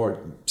 4.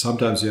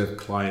 Sometimes you have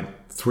client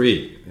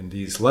 3 in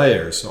these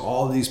layers. So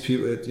all these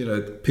people,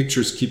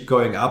 pictures keep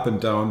going up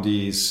and down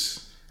these.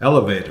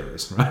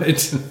 elevators,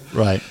 right?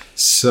 Right.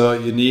 So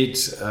you need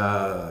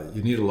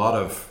a lot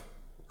of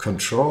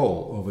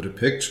control over the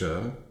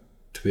picture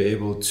to be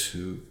able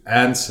to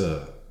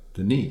answer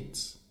the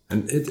needs.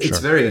 And it's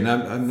very, and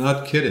I'm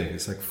not kidding,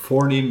 it's like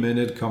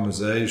 40-minute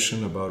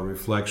conversation about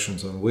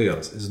reflections on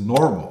wheels is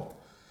normal.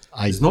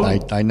 I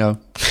know.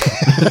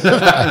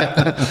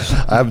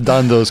 I've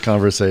done those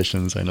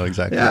conversations. I know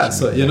exactly. Yeah,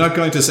 so you're not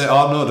going to say,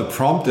 "Oh no, the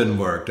prompt didn't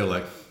work." They're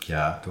like,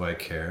 "Yeah, do I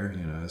care?"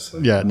 You know. It's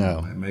like,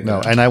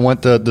 no. And I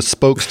want the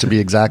spokes to be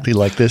exactly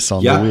like this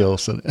on the wheel.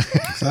 So.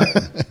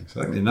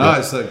 Exactly. Now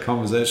it's like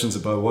conversations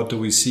about what do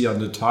we see on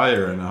the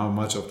tire and how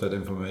much of that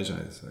information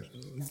is like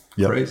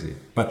crazy.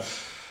 But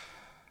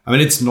I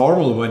mean, it's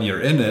normal when you're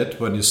in it.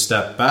 When you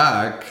step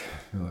back,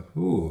 you're like,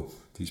 "Ooh,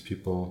 these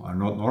people are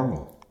not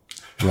normal."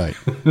 Right.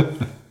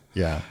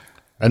 Yeah.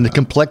 And the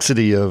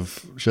complexity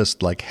of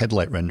just like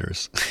headlight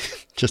renders,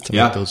 just to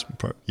make those,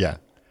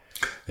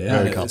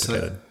 very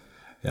complicated.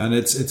 And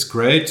it's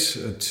great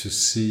to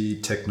see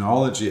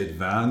technology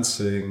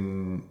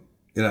advancing.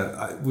 You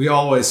know, we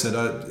always said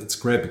it's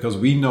great because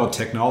we know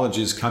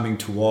technology is coming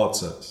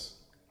towards us.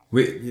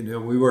 We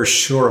were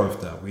sure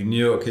of that. We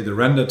knew, okay, the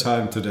render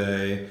time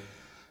today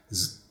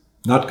is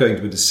not going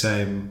to be the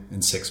same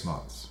in 6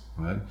 months.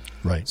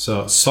 Right.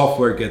 So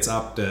software gets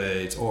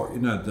updates, or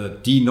the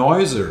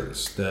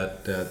denoisers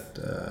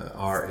that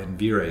are in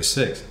V-Ray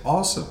 6.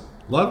 Awesome,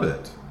 love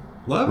it.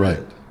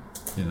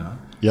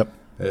 Yep.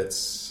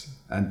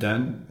 And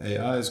then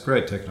AI is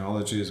great,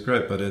 technology is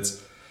great, but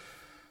this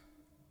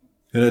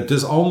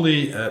this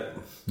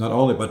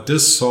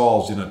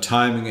solves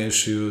timing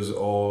issues,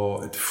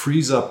 or it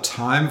frees up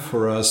time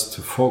for us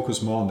to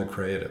focus more on the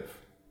creative.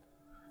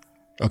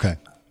 Okay.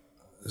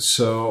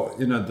 So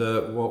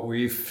what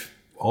we've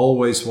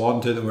always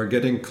wanted, and we're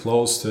getting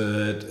close to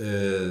it,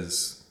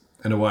 is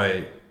in a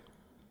way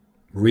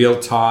real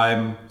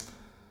time,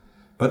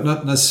 but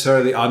not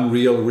necessarily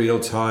unreal real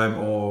time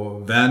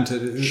or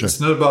vantage. It's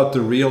not about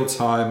the real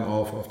time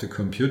of the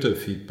computer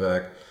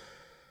feedback,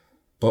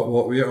 but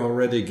what we are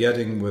already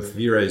getting with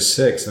V-Ray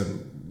 6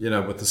 and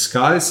with the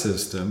Sky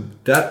system,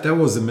 that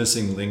was the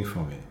missing link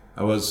for me.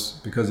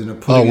 Because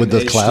putting with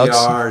in the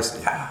clouds,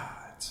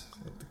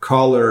 the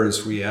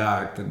colors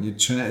react and it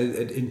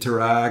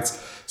interacts.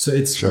 So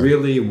it's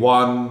really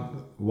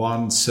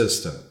one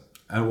system,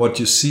 and what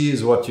you see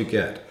is what you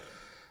get.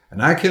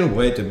 And I can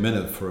wait a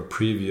minute for a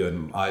preview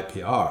in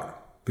IPR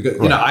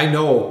because I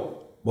know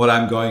what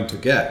I'm going to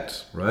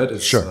get. Right?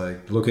 It's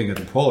like looking at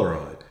a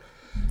Polaroid,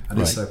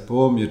 and it's like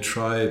boom, you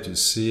try it, you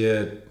see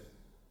it.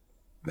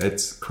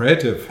 It's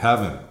creative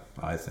heaven,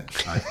 I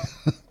think. I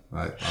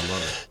love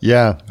it.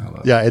 Yeah,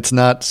 it's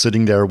not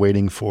sitting there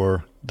waiting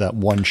for that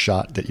one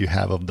shot that you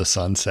have of the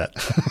sunset.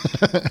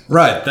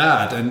 Right,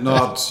 that, and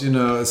not,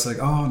 it's like,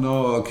 oh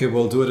no, okay,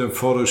 we'll do it in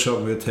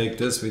Photoshop, we'll take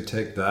this, we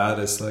take that.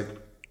 It's like,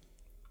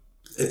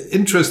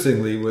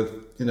 interestingly, with,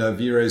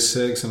 V-Ray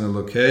 6 and a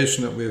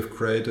location that we've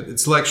created,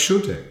 it's like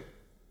shooting.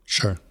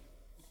 Sure.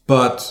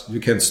 But you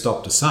can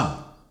stop the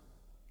sun.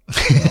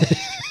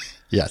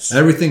 Yes.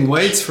 Everything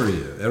waits for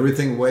you.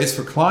 Everything waits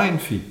for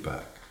client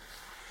feedback.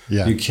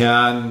 Yeah. You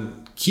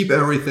can keep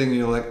everything,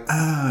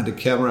 the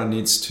camera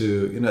needs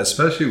to,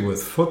 especially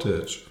with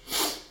footage,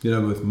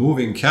 with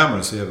moving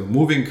cameras. You have a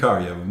moving car,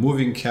 you have a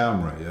moving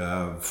camera, you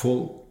have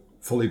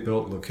fully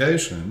built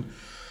location.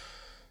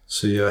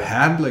 So you're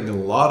handling a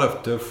lot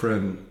of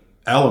different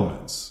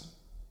elements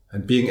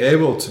and being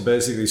able to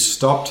basically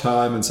stop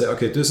time and say,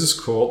 okay, this is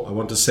cool. I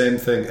want the same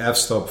thing,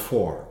 f-stop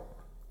 4.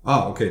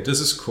 Oh, okay, this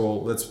is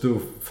cool. Let's do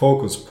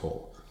focus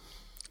pull.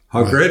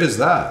 How great is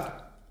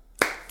that?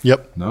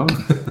 Yep. No?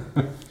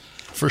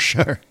 For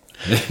sure.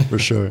 For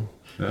sure.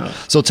 Yeah.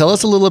 So tell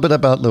us a little bit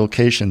about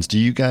locations. Do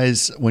you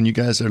guys, when you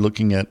guys are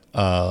looking at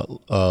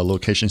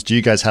locations, do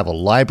you guys have a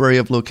library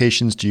of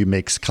locations? Do you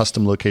make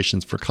custom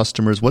locations for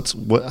customers?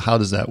 How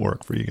does that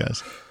work for you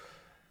guys?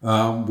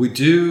 We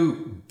do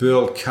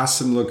build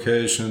custom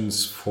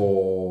locations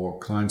for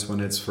clients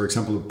when it's, for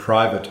example, a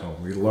private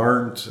home. We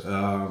learned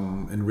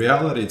in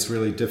reality it's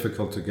really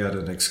difficult to get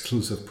an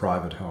exclusive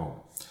private home.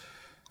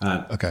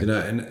 And,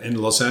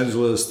 in Los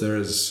Angeles,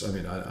 there's,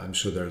 I'm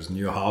sure there's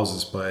new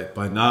houses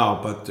by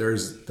now, but there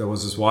was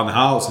this one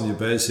house, and you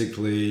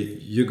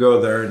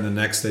go there, and the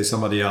next day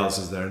somebody else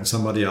is there, and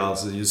somebody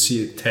else, you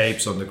see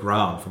tapes on the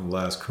ground from the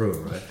last crew,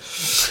 right?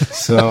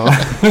 So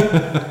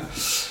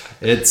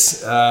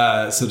it's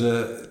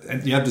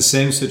and you have the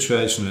same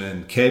situation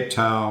in Cape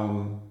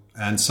Town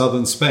and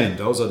southern Spain.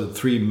 Those are the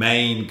three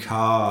main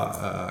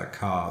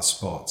car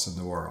spots in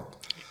the world.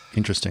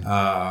 Interesting.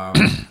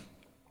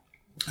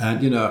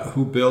 And,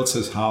 who builds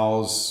his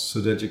house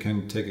so that you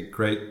can take a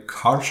great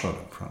car shot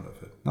in front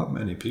of it? Not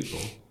many people.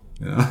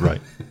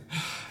 Right.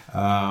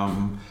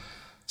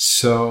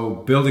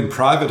 So building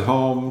private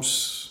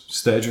homes,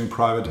 staging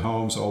private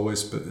homes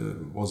always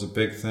was a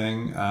big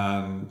thing.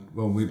 And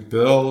when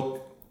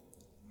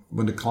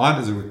the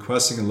client is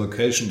requesting a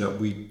location that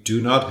we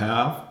do not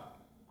have,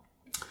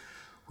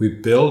 we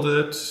build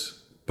it,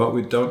 but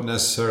we don't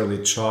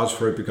necessarily charge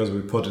for it because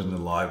we put it in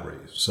the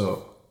library.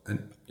 So,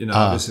 and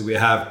obviously we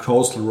have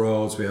coastal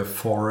roads, we have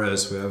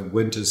forests, we have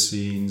winter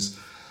scenes,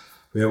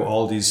 we have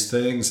all these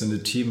things, and the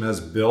team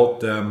has built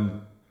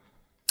them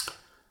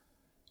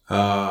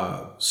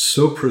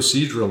so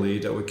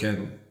procedurally that we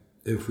can,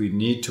 if we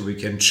need to, we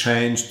can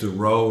change the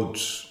road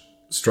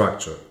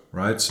structure,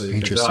 right? So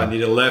you can tell I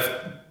need a left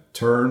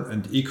turn,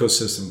 and the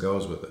ecosystem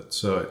goes with it.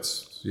 So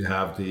you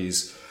have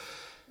these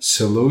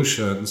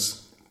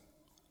solutions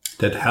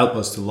that help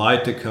us to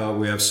light the car.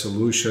 We have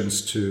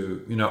solutions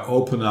to,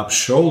 open up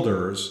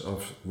shoulders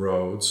of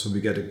roads so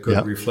we get a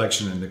good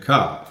reflection in the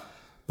car,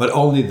 but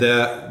only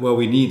there where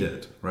we need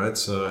it, right?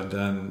 So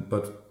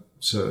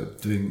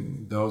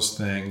doing those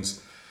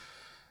things.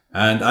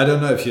 And I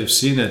don't know if you've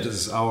seen it. This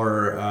is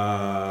our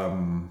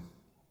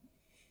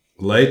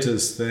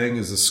latest thing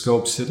is a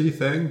Scope City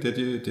thing. Did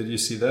you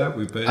see that?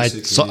 We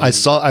basically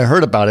I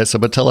heard about it. So,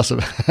 but tell us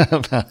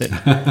about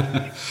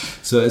it.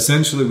 So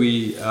essentially,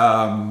 we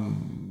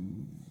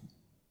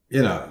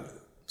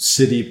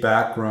city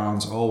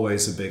background's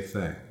always a big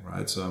thing,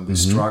 right? So we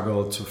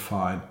struggle to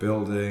find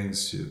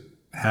buildings. You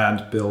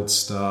hand build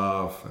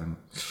stuff, and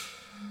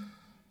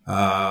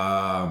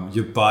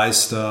you buy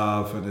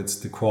stuff, and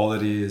the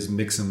quality is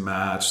mix and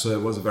match. So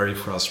it was very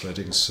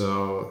frustrating.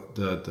 So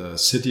the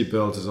city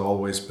build has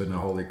always been a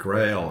holy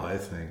grail, I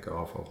think,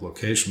 of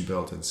location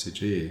build in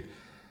CG.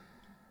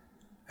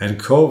 And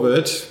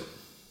COVID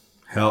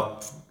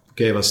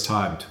gave us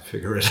time to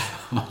figure it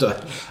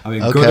out. I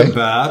mean, good and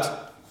bad.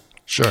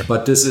 Sure.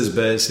 But this is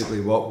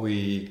basically what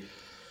we,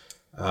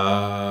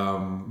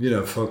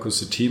 focus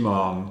the team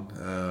on.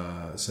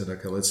 Said,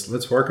 okay,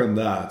 let's work on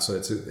that. So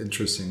it's an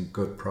interesting,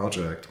 good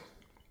project.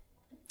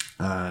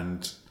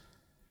 And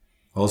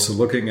also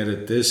looking at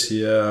it this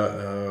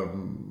year,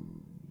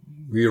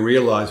 we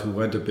realized we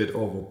went a bit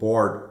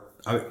overboard.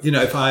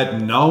 If I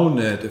had known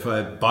it, if I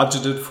had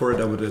budgeted for it,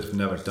 I would have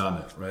never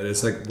done it. Right?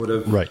 It's like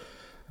right.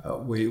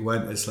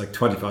 It's like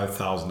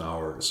 25,000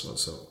 hours or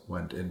so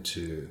went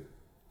into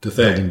the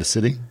thing. Building the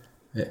city?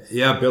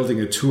 Yeah, building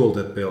a tool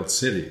that builds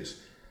cities.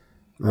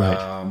 Right.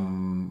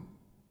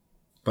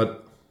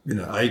 But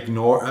I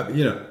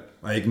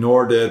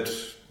ignored it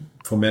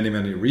for many,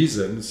 many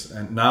reasons.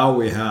 And now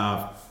we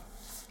have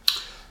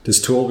this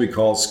tool we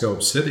call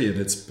Scope City, and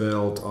it's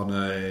built on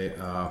a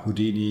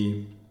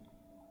Houdini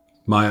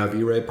Maya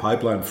V-Ray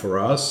pipeline for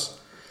us.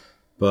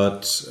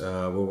 But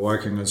we're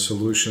working on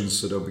solutions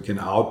so that we can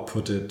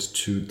output it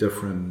to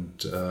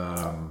different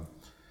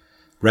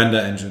render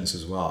engines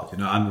as well.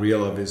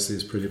 Unreal obviously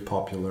is pretty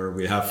popular.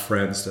 We have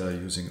friends that are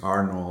using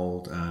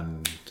Arnold,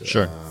 and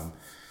sure.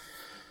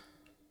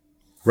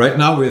 Right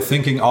now we're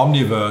thinking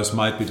Omniverse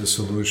might be the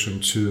solution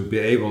to be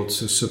able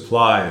to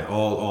supply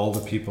all the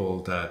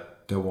people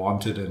that they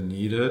wanted and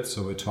needed.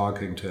 So we're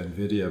talking to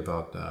NVIDIA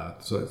about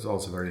that. So it's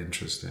also very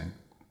interesting.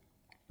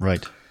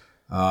 Right.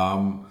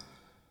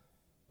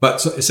 But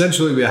so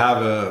essentially we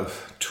have a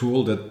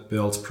tool that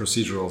builds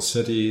procedural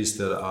cities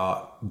that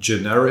are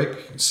generic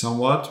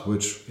somewhat,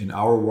 which in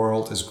our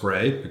world is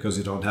great because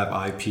you don't have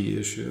IP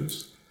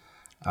issues.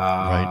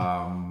 Right.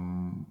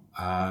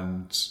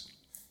 And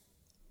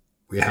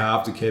we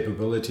have the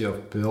capability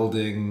of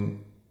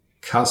building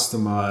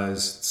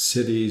customized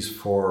cities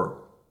for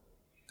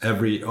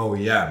every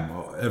OEM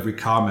or every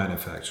car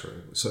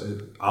manufacturer. So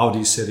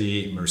Audi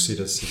City,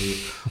 Mercedes City,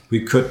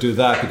 we could do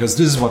that because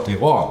this is what they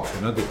want.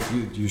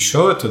 You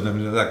show it to them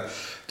and they're like,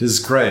 this is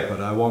great, but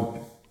I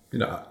want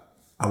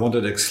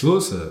it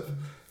exclusive.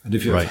 And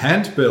if you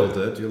hand build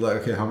it, you're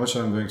like, okay, how much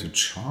am I going to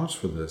charge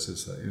for this?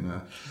 It's like,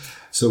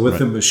 So with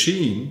the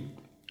machine,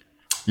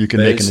 you can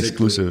make an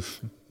exclusive.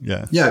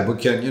 Yeah. Yeah, we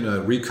can,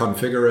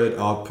 reconfigure it,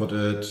 output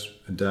it,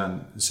 and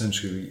then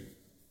essentially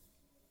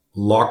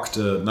lock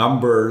the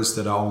numbers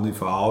that are only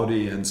for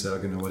Audi and say,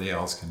 okay, nobody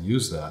else can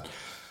use that,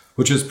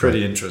 which is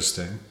pretty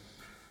interesting.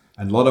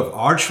 And a lot of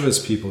Archviz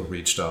people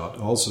reached out,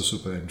 also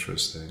super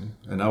interesting.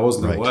 And I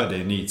wasn't aware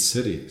they need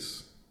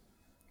cities.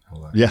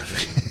 Yeah.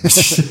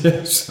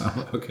 So,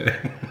 okay.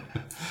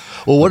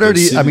 Well, what are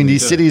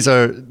these cities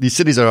are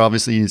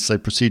obviously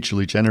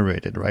procedurally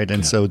generated, right?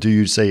 And so do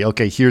you say,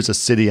 okay, here's a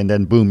city, and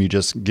then boom, you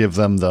just give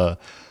them the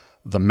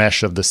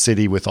mesh of the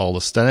city with all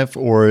the stuff,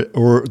 or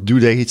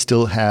do they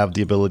still have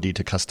the ability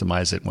to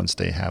customize it once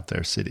they have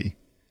their city?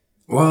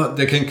 Well,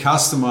 they can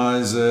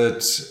customize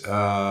it.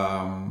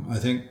 I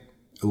think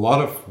a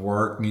lot of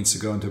work needs to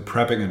go into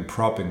prepping and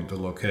propping the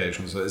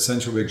location. So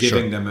essentially, we're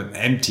giving them an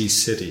empty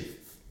city.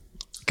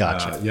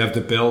 Gotcha. You have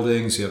the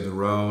buildings, you have the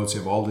roads, you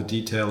have all the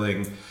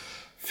detailing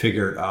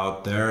figured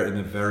out there in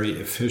a very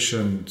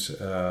efficient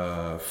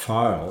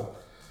file.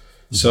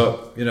 Mm-hmm.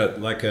 So,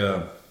 like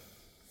a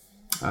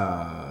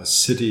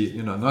city,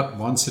 not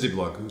one city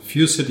block, a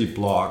few city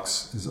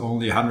blocks is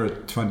only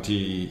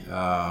 120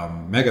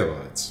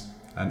 megabytes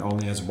and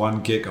only has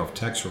 1 gig of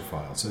texture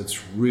file. So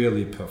it's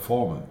really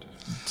performant.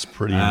 It's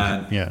pretty,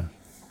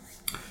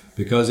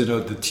 Because,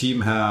 the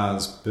team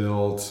has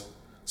built,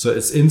 so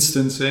it's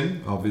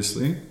instancing,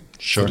 obviously,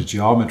 for the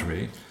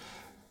geometry.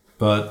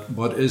 But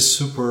what is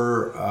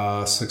super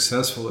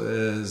successful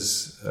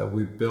is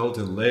we built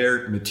a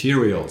layered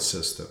material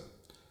system.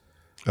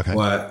 Okay.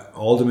 where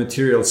all the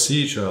materials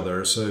see each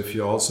other. So if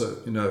you also,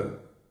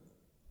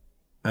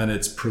 and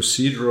it's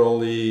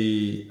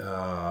procedurally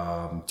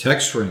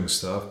texturing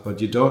stuff, but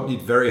you don't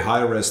need very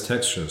high-res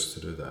textures to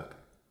do that.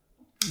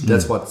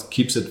 That's what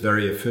keeps it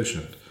very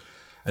efficient.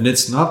 And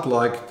it's not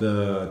like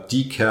the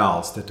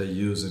decals that they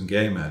use in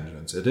game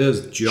engines. It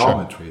is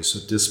geometry, so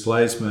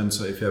displacement.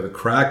 So if you have a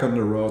crack on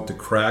the road, the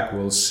crack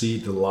will see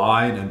the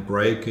line and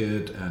break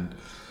it and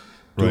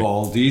do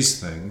all these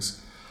things.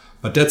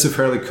 But that's a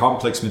fairly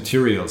complex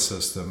material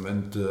system.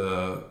 And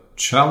the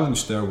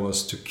challenge there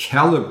was to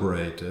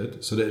calibrate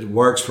it so that it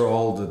works for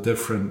all the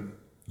different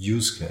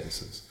use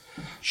cases.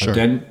 Sure. But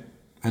then,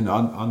 and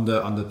on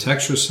the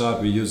texture side,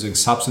 we're using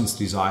Substance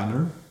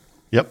Designer.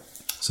 Yep.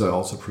 So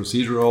also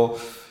procedural.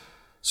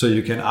 So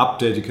you can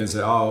update, you can say,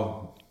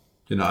 I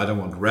don't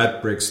want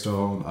red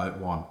brickstone, I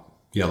want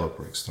yellow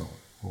brickstone.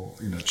 Or,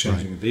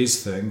 changing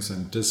these things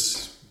and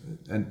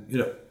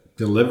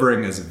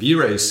delivering as a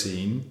V-Ray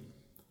scene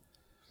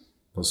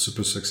was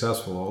super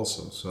successful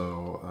also.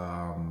 So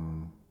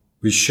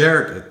we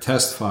shared a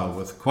test file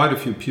with quite a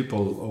few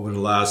people over the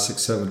last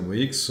 6-7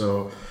 weeks.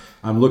 So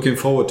I'm looking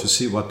forward to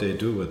see what they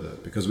do with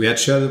it, because we had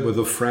shared it with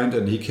a friend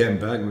and he came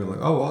back and we were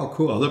like, oh, wow,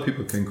 cool. Other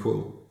people can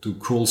do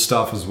cool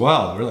stuff as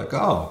well. We're like,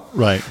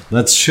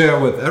 let's share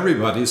with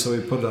everybody. So we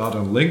put it out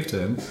on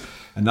LinkedIn,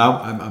 and now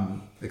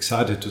I'm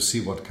excited to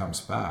see what comes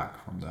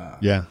back from that.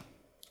 Yeah.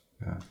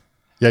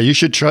 You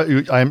should try.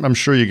 I'm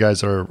sure you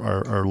guys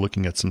are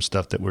looking at some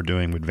stuff that we're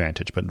doing with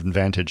Vantage, but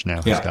Vantage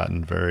now has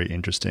gotten very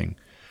interesting,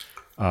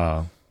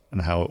 and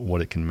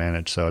what it can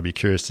manage. So I'd be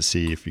curious to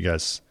see if you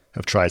guys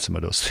have tried some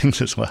of those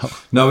things as well.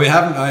 No, we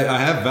haven't. I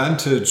have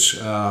Vantage.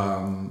 I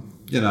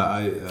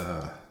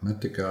met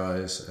the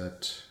guys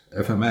at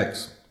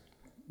FMX,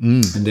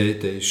 and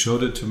they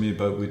showed it to me,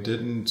 but we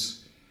didn't.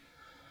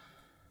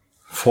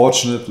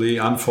 Unfortunately,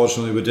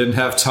 we didn't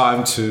have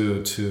time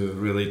to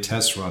really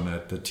test run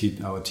it.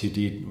 Our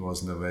TD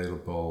wasn't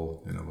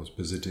available. Was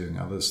busy doing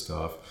other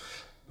stuff.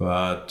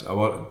 But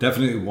I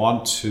definitely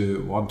want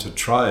to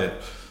try it.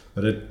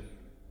 But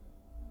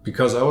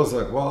because I was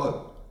like,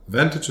 well,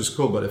 Vantage is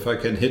cool, but if I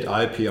can hit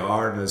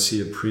IPR and I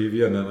see a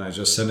preview and then I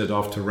just send it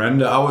off to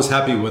render, I was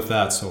happy with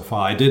that so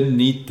far. I didn't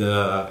need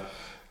the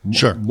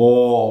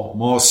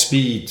more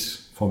speed,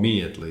 for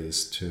me at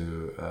least,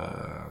 to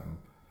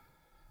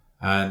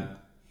and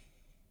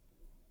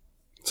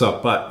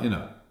so, but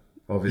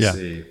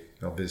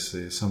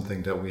obviously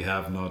something that we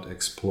have not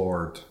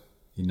explored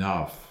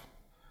enough.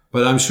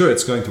 But I'm sure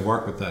it's going to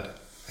work with that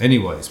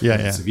anyways.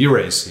 It's a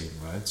V-Ray scene,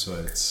 right? So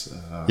it's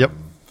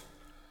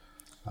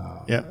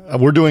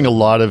we're doing a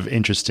lot of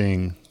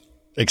interesting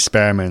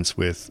experiments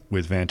with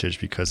Vantage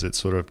because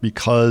it's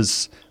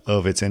because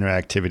of its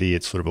interactivity,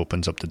 it sort of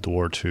opens up the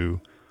door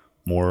to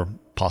more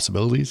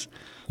possibilities.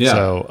 Yeah.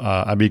 So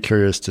I'd be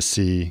curious to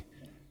see,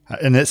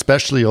 and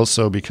especially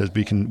also because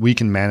we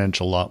can manage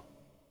a lot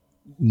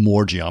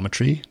more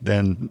geometry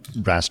than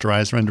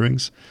rasterized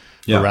renderings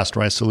or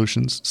rasterized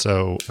solutions.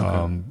 So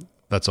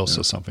that's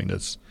also something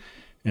that's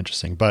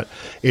interesting. But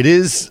it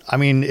is,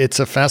 it's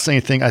a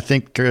fascinating thing. I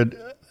think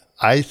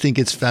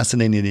it's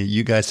fascinating that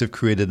you guys have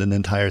created an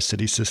entire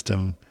city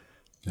system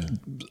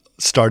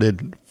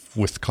started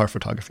with car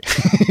photography.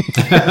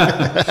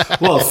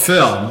 Well,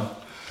 film.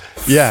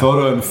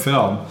 Photo and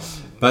film.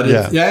 But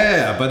this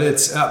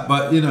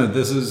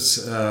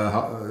is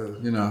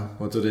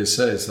what do they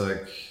say? It's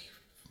like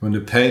when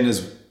the pain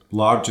is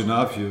large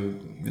enough,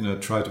 you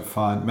try to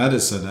find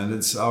medicine, and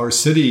it's our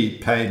city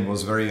pain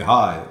was very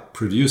high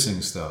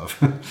producing stuff,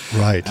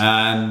 right?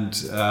 And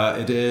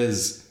it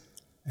is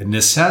a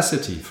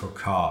necessity for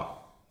car,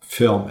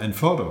 film, and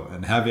photo,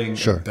 and having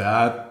a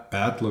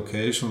bad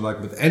location, like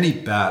with any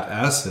bad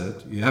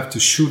asset, you have to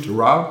shoot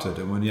around it,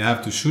 and when you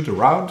have to shoot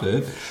around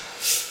it.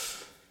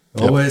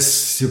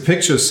 Always your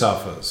picture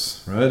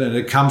suffers, right? And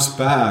it comes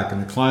back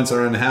and the clients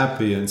are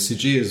unhappy and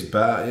CG is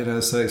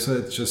bad, so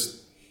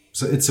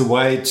it's a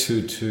way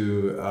to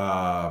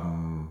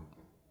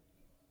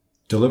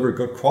deliver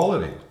good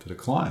quality to the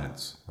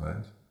clients,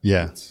 right?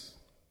 Yeah.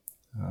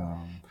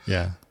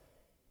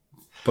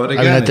 But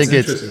again, I think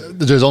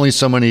there's only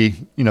so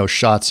many,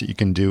 shots that you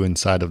can do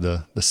inside of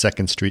the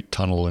 2nd Street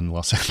tunnel in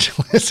Los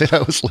Angeles. It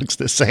always looks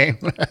the same.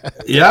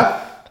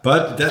 Yeah.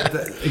 But that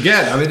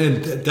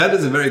that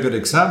is a very good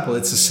example.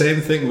 It's the same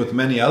thing with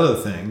many other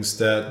things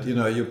that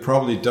you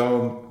probably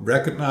don't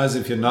recognize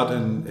if you're not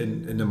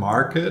in the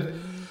market.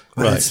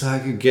 But it's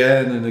like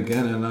again and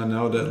again, and I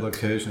know that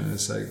location.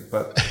 It's like,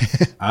 but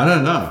I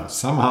don't know.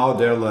 Somehow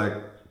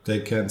they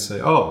can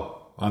say, "Oh,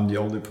 I'm the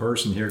only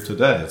person here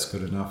today. It's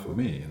good enough for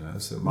me."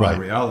 It's my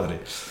reality.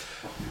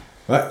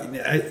 But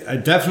I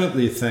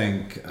definitely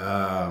think,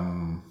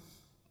 our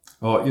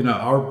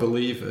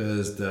belief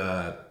is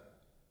that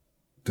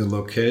the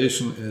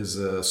location is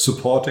a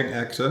supporting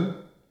actor,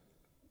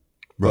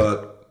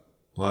 but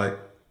like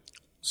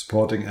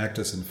supporting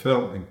actors in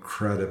film,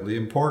 incredibly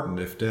important.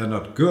 If they're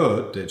not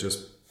good, they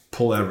just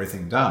pull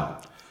everything down.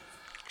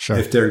 Sure.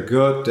 If they're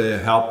good, they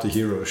help the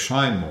hero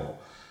shine more.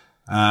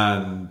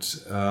 And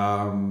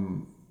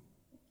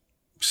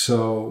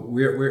So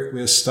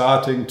we're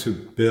starting to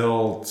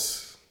build,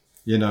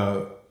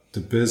 the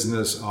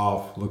business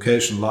of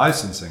location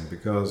licensing,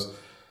 because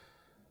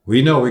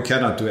we know we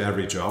cannot do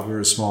every job.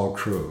 We're a small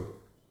crew.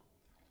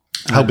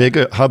 How big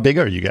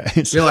are you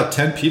guys? We're like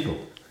 10 people.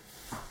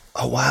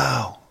 Oh,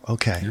 wow.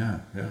 Okay. Yeah.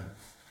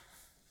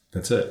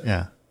 That's it.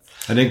 Yeah.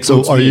 And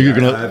so are you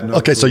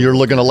going to, so you're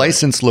looking to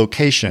license license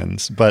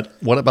locations, but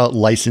what about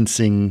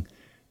licensing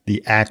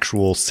the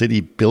actual city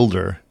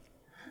builder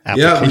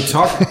application?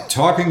 Yeah, we're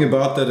talking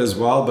about that as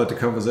well, but the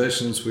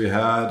conversations we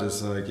had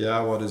is like,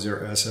 what is your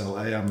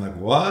SLA? I'm like,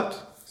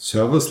 what?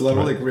 Service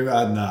level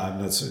agreement? No, I'm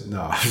not.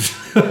 No.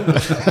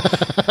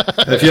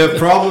 If you have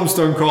problems,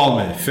 don't call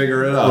me.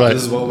 Figure it out. Right.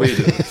 This is what we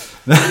do.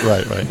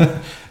 Right.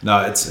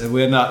 No,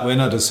 we're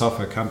not a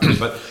software company,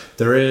 but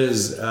there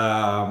is.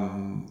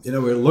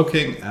 We're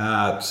looking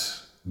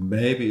at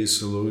maybe a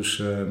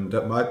solution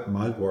that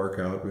might work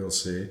out. We'll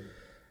see.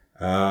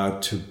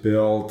 To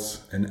build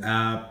an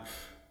app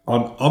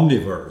on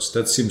Omniverse.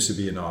 That seems to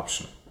be an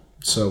option.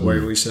 So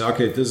where we say,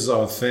 okay, this is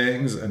our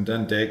things, and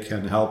then they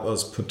can help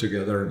us put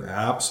together an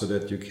app so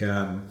that you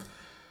can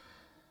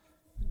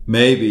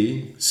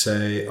maybe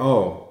say,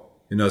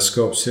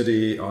 Scope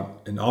City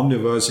in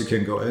Omniverse, you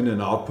can go in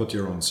and output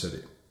your own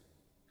city.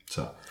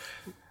 So,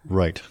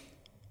 right.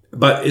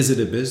 But is it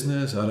a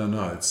business? I don't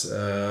know. It's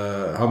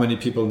how many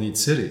people need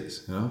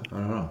cities? I don't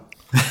know.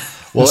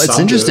 Well, it's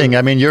interesting.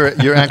 I mean,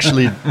 you're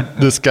actually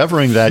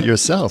discovering that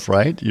yourself,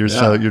 right?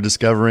 So you're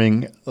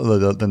discovering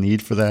the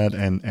need for that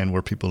and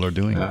where people are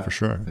doing it for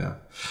sure. Yeah.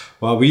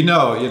 Well, we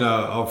know,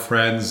 our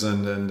friends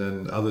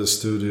and other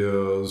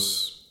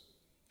studios,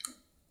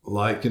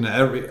 like,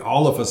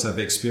 all of us have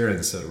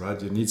experienced it, right?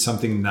 You need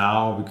something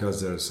now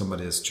because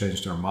somebody has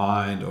changed their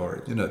mind,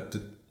 or,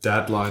 the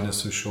deadline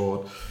is too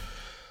short.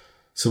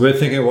 So we're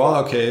thinking, well,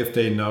 okay, if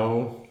they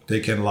know they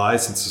can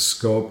license a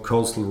Scope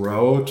Coastal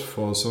Road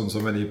for so and so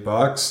many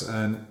bucks,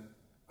 and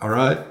all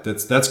right,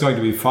 that's going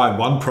to be fine.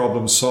 One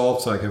problem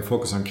solved, so I can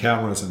focus on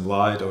cameras and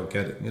light, or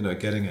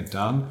getting it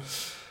done.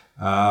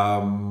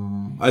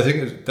 I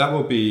think that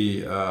would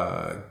be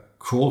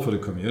cool for the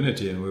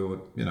community, and we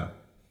would,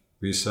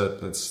 we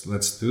said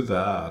let's do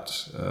that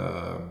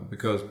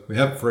because we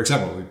have, for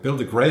example, we built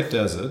a great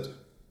desert,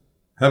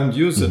 haven't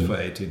used it for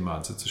 18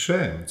 months. It's a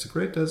shame. It's a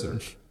great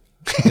desert.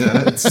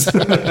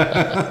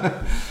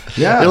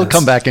 It'll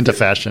come back into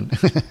fashion.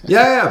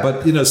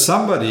 But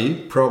somebody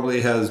probably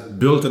has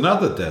built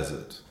another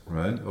desert,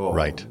 right? Or,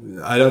 right.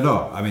 I don't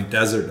know. I mean,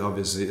 desert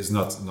obviously is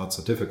not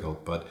so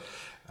difficult, but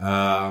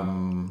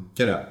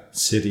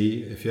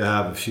city. If you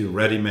have a few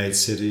ready-made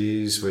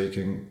cities where you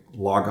can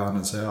log on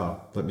and say,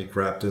 let me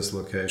grab this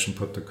location,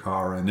 put the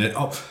car in it.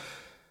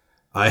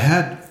 I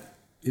had,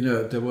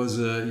 there was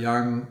a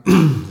young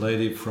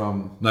lady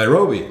from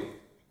Nairobi.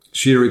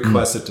 She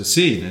requested the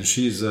scene, and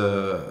she's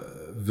a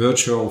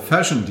virtual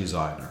fashion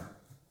designer.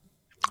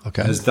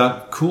 Okay. Has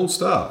done cool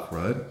stuff,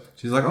 right?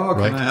 She's like,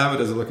 can I have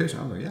it as a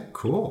location? I'm like, yeah,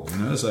 cool.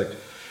 It's like,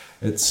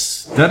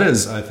 that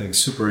is, I think,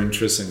 super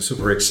interesting,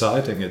 super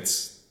exciting.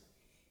 It's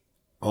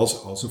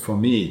also for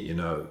me,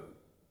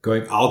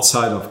 going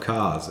outside of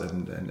cars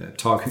and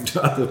talking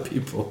to other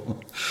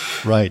people.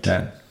 Right.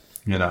 And,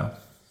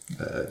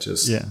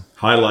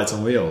 highlights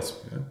on wheels,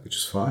 which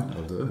is fine.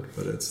 I'll do it,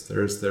 but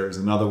there's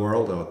another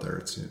world out there,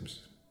 it seems.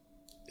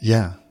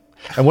 Yeah.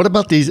 And what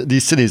about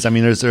these cities? I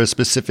mean, is there a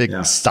specific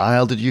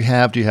style that you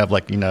have? Do you have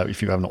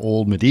if you have an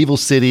old medieval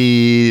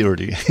city, or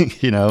do you,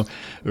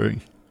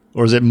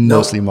 or is it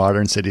mostly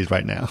modern cities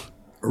right now?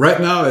 Right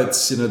now,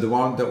 it's the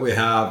one that we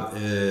have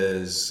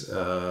is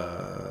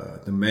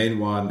the main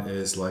one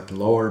is like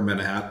Lower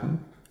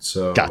Manhattan.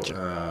 So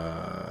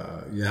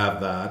gotcha. You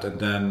have that, and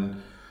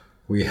then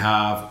we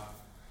have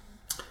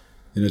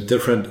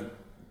different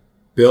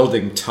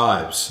building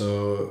types.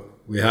 So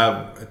we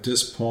have, at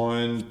this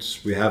point,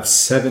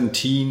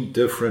 17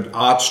 different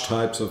arch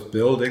types of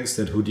buildings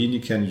that Houdini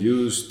can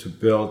use to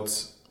build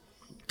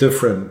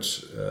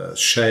different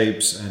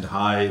shapes and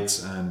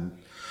heights and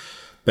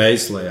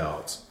base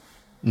layouts.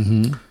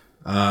 Mm-hmm.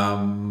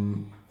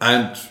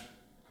 And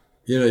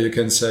you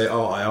can say,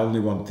 I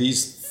only want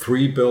these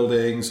 3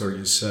 buildings, or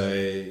you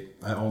say,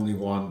 I only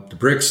want the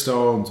brick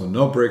stones or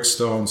no brick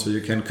stones. So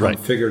you can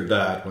configure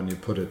that when you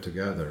put it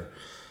together.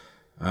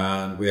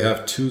 And we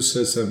have 2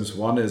 systems.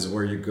 One is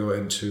where you go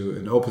into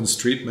an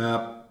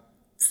OpenStreetMap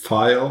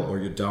file, or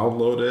you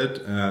download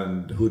it,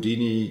 and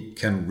Houdini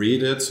can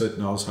read it, so it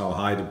knows how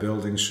high the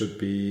building should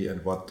be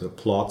and what the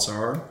plots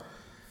are,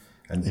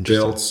 and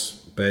builds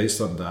based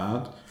on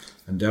that.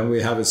 And then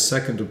we have a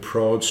second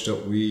approach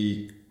that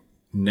we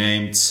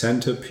named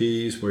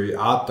Centerpiece, where you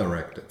art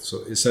direct it.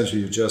 So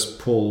essentially you just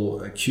pull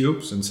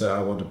cubes and say,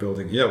 I want a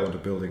building here, I want a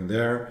building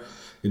there.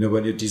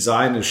 When you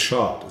design a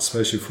shot,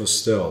 especially for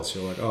stills,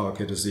 you're like,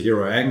 this is the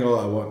hero angle.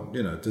 I want,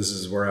 this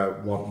is where I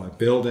want my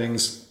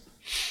buildings.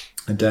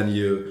 And then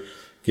you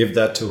give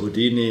that to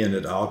Houdini, and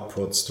it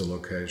outputs the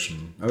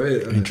location. I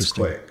mean, it's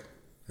quick.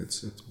 It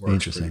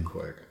works pretty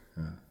quick.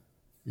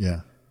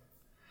 Yeah.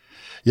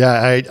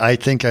 Yeah, I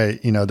think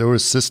there were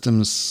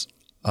systems,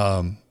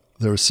 there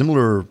were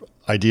similar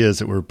ideas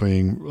that were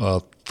being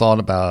thought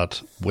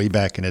about way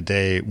back in the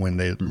day when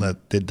they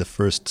did the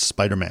first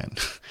Spider-Man.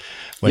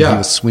 When he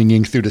was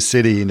swinging through the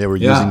city and they were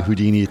using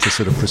Houdini to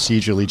sort of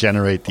procedurally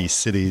generate these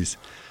cities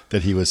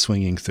that he was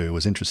swinging through. It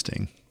was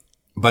interesting.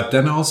 But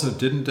then also,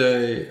 didn't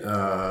they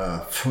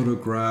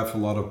photograph a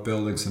lot of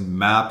buildings and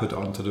map it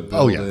onto the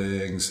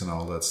buildings and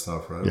all that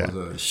stuff, right? It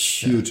was a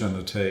huge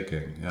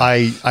undertaking.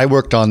 Yeah. I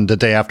worked on The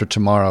Day After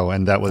Tomorrow,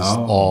 and that was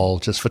all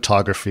just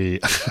photography,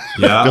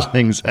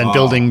 buildings and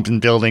buildings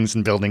and buildings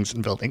and buildings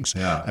and buildings.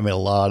 Yeah. I made a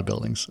lot of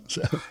buildings.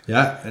 So.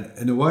 Yeah, and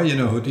in a way,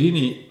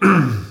 Houdini...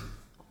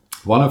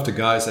 One of the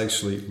guys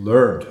actually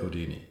learned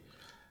Houdini.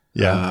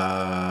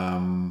 Yeah.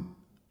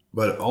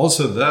 But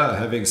also there,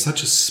 having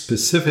such a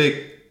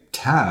specific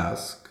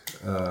task,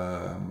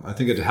 I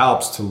think it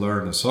helps to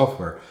learn the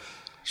software.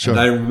 Sure.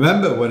 And I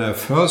remember when I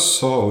first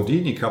saw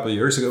Houdini a couple of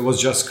years ago, it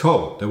was just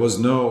code. There was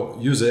no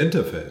user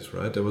interface,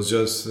 right? There was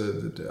just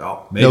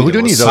maybe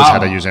Houdini's always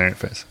had a user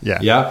interface. Yeah,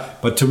 yeah.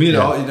 But to me,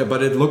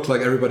 but it looked like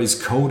everybody's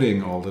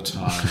coding all the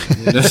time.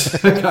 I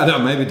don't know,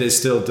 maybe they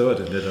still do it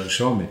and they don't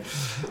show me.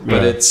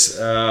 But it's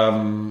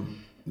the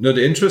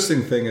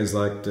interesting thing is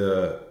like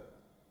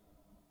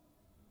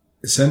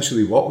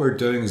essentially what we're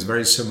doing is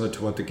very similar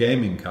to what the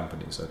gaming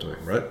companies are doing,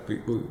 right?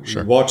 We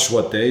watch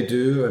what they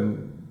do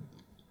and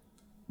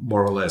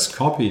more or less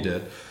copied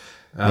it.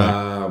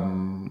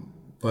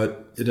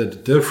 But the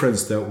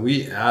difference that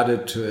we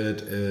added to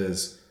it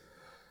is,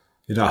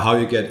 how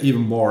you get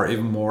even more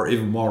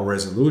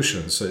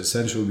resolution. So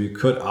essentially we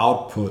could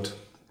output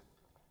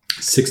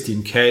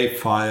 16K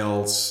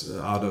files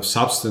out of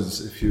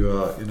Substance if you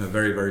are,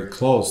 very, very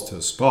close to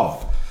a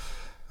spot.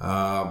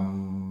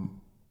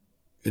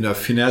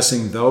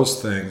 Finessing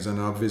those things and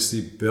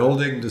obviously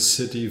building the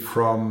city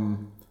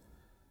from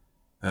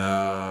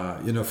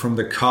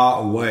the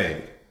car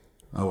away,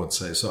 I would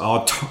say. So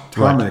our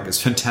tarmac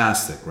is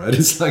fantastic, right?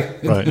 It's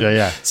like,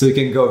 so you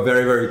can go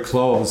very, very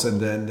close,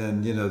 and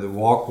then the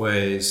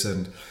walkways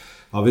and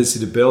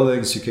obviously the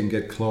buildings you can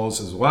get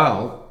close as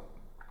well.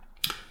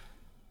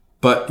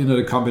 But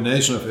the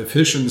combination of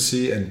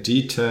efficiency and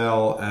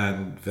detail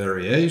and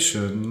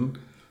variation,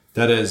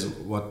 that is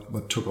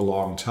what took a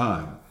long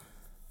time.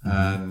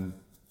 And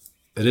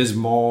it is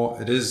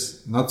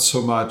not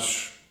so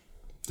much.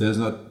 There's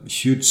not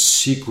huge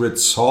secret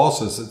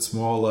sauces. It's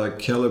more like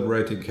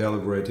calibrating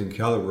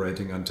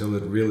until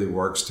it really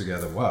works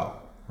together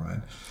well, right?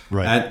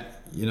 Right. And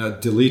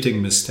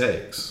deleting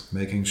mistakes,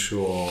 making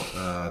sure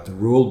the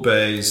rule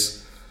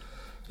base,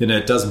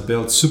 it doesn't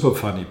build super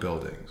funny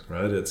buildings,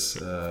 right? It's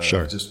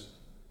just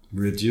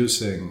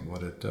reducing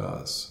what it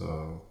does.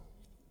 So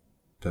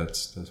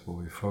that's what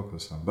we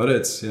focus on. But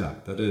it's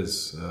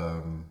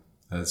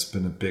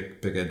been a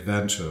big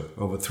adventure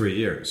over 3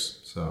 years.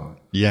 So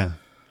yeah.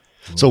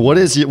 So what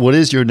is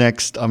your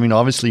next? I mean,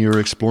 obviously you're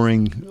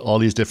exploring all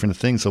these different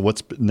things. So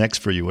what's next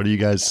for you? What are you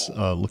guys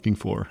looking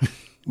for?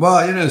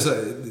 Well,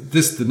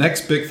 the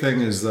next big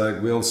thing is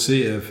like we'll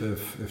see if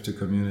the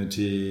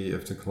community,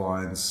 if the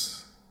clients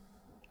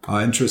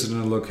are interested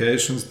in the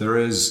locations. There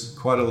is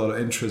quite a lot of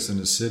interest in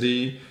the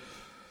city,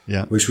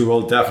 which we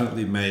will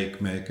definitely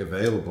make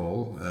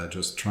available.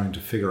 Just trying to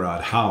figure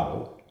out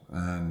how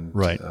and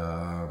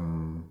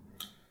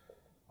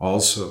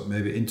also,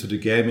 maybe into the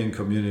gaming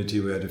community,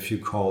 we had a few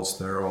calls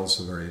there,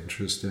 also very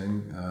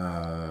interesting.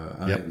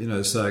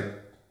 It's like,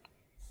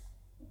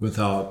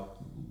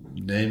 without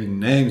naming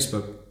names,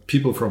 but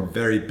people from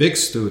very big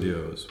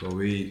studios where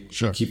we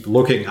keep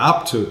looking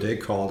up to, they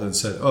called and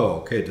said, oh,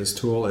 okay, this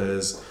tool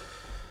is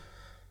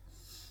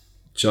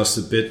just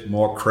a bit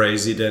more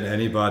crazy than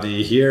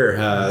anybody here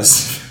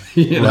has,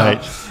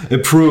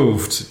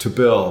 approved to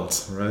build,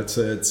 right?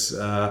 So it's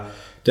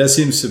there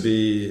seems to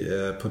be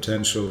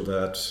potential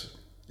that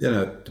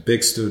the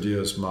big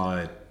studios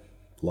might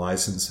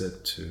license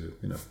it to,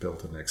 build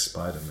the next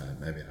Spider-Man.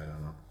 Maybe, I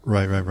don't know.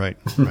 Right.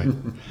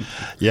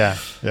 Yeah.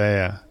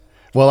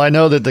 Well, I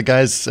know that the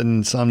guys in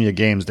Insomnia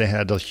Games, they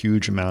had a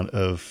huge amount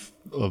of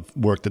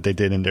work that they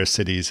did in their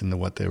cities and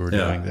what they were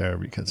doing there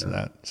because of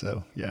that.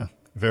 So,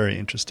 very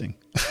interesting.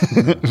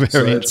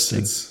 Very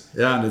interesting.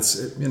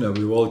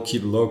 We will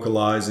keep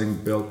localizing,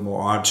 build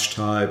more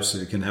archetypes so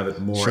you can have it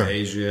more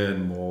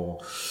Asian,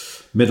 more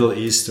Middle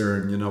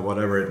Eastern,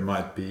 whatever it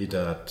might be.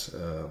 That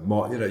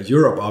more,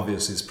 Europe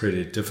obviously is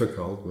pretty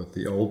difficult with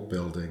the old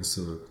buildings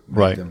to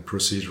make them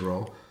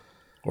procedural,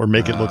 or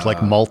make it look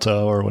like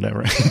Malta or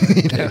whatever.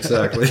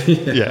 Exactly.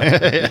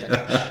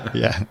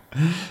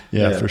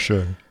 Yeah, for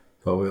sure.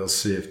 But we'll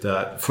see if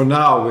that. For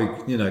now, we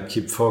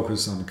keep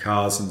focus on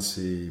cars and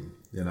see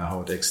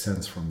how it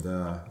extends from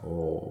there.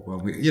 Or when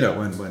we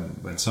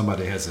when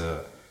somebody has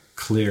a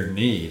clear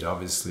need,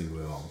 obviously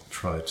we'll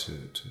try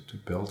to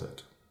build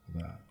it.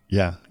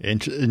 Yeah,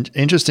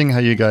 interesting how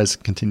you guys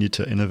continue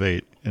to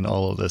innovate in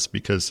all of this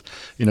because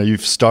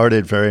you've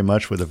started very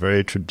much with a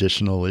very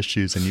traditional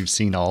issues and you've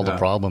seen all the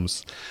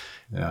problems,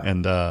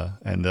 and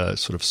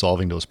sort of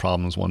solving those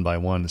problems one by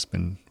one has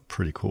been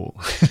pretty cool.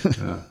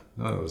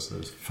 No, it was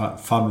a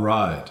fun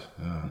ride.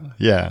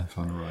 Yeah,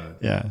 fun ride.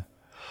 Yeah.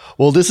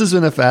 Well, this has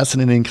been a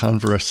fascinating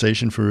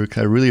conversation, Faruk.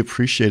 I really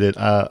appreciate it.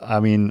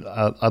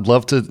 I'd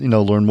love to,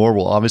 learn more.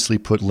 We'll obviously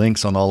put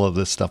links on all of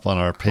this stuff on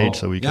our page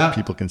so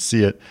people can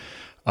see it.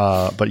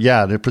 But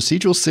yeah, the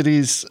procedural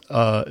cities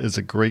is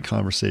a great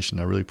conversation.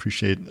 I really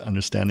appreciate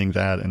understanding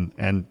that.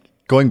 And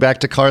going back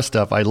to car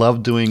stuff, I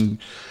love doing,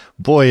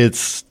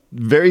 it's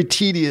very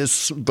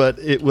tedious, but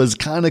it was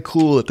kind of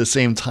cool at the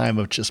same time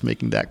of just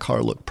making that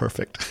car look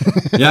perfect.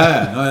 We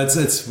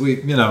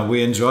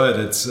enjoy it.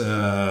 It's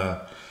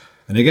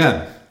and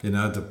again,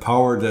 the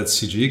power that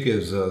CG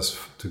gives us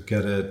to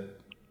get it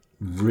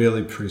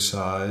really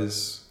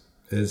precise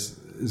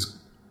is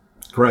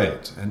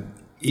great. And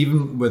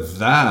even with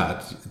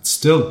that, it's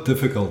still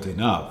difficult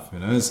enough.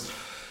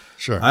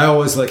 Sure. I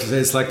always like to say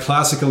it's like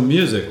classical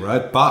music,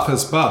 right? Bach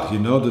is Bach. You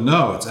know the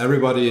notes.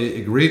 Everybody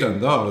agreed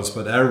on those,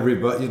 but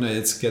everybody,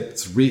 it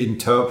gets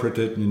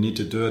reinterpreted, and you need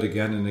to do it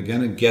again and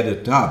again and get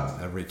it done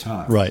every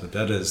time. Right. So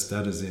that is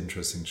the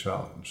interesting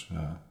challenge.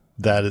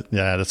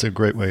 That's a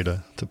great way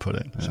to put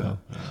it. So,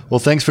 well,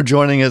 thanks for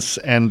joining us,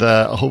 and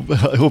I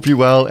hope you're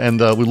well, and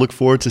we look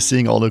forward to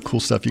seeing all the cool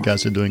stuff you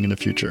guys are doing in the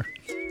future.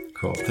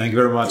 Cool. Thank you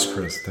very much,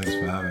 Chris. Thanks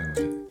for having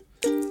me.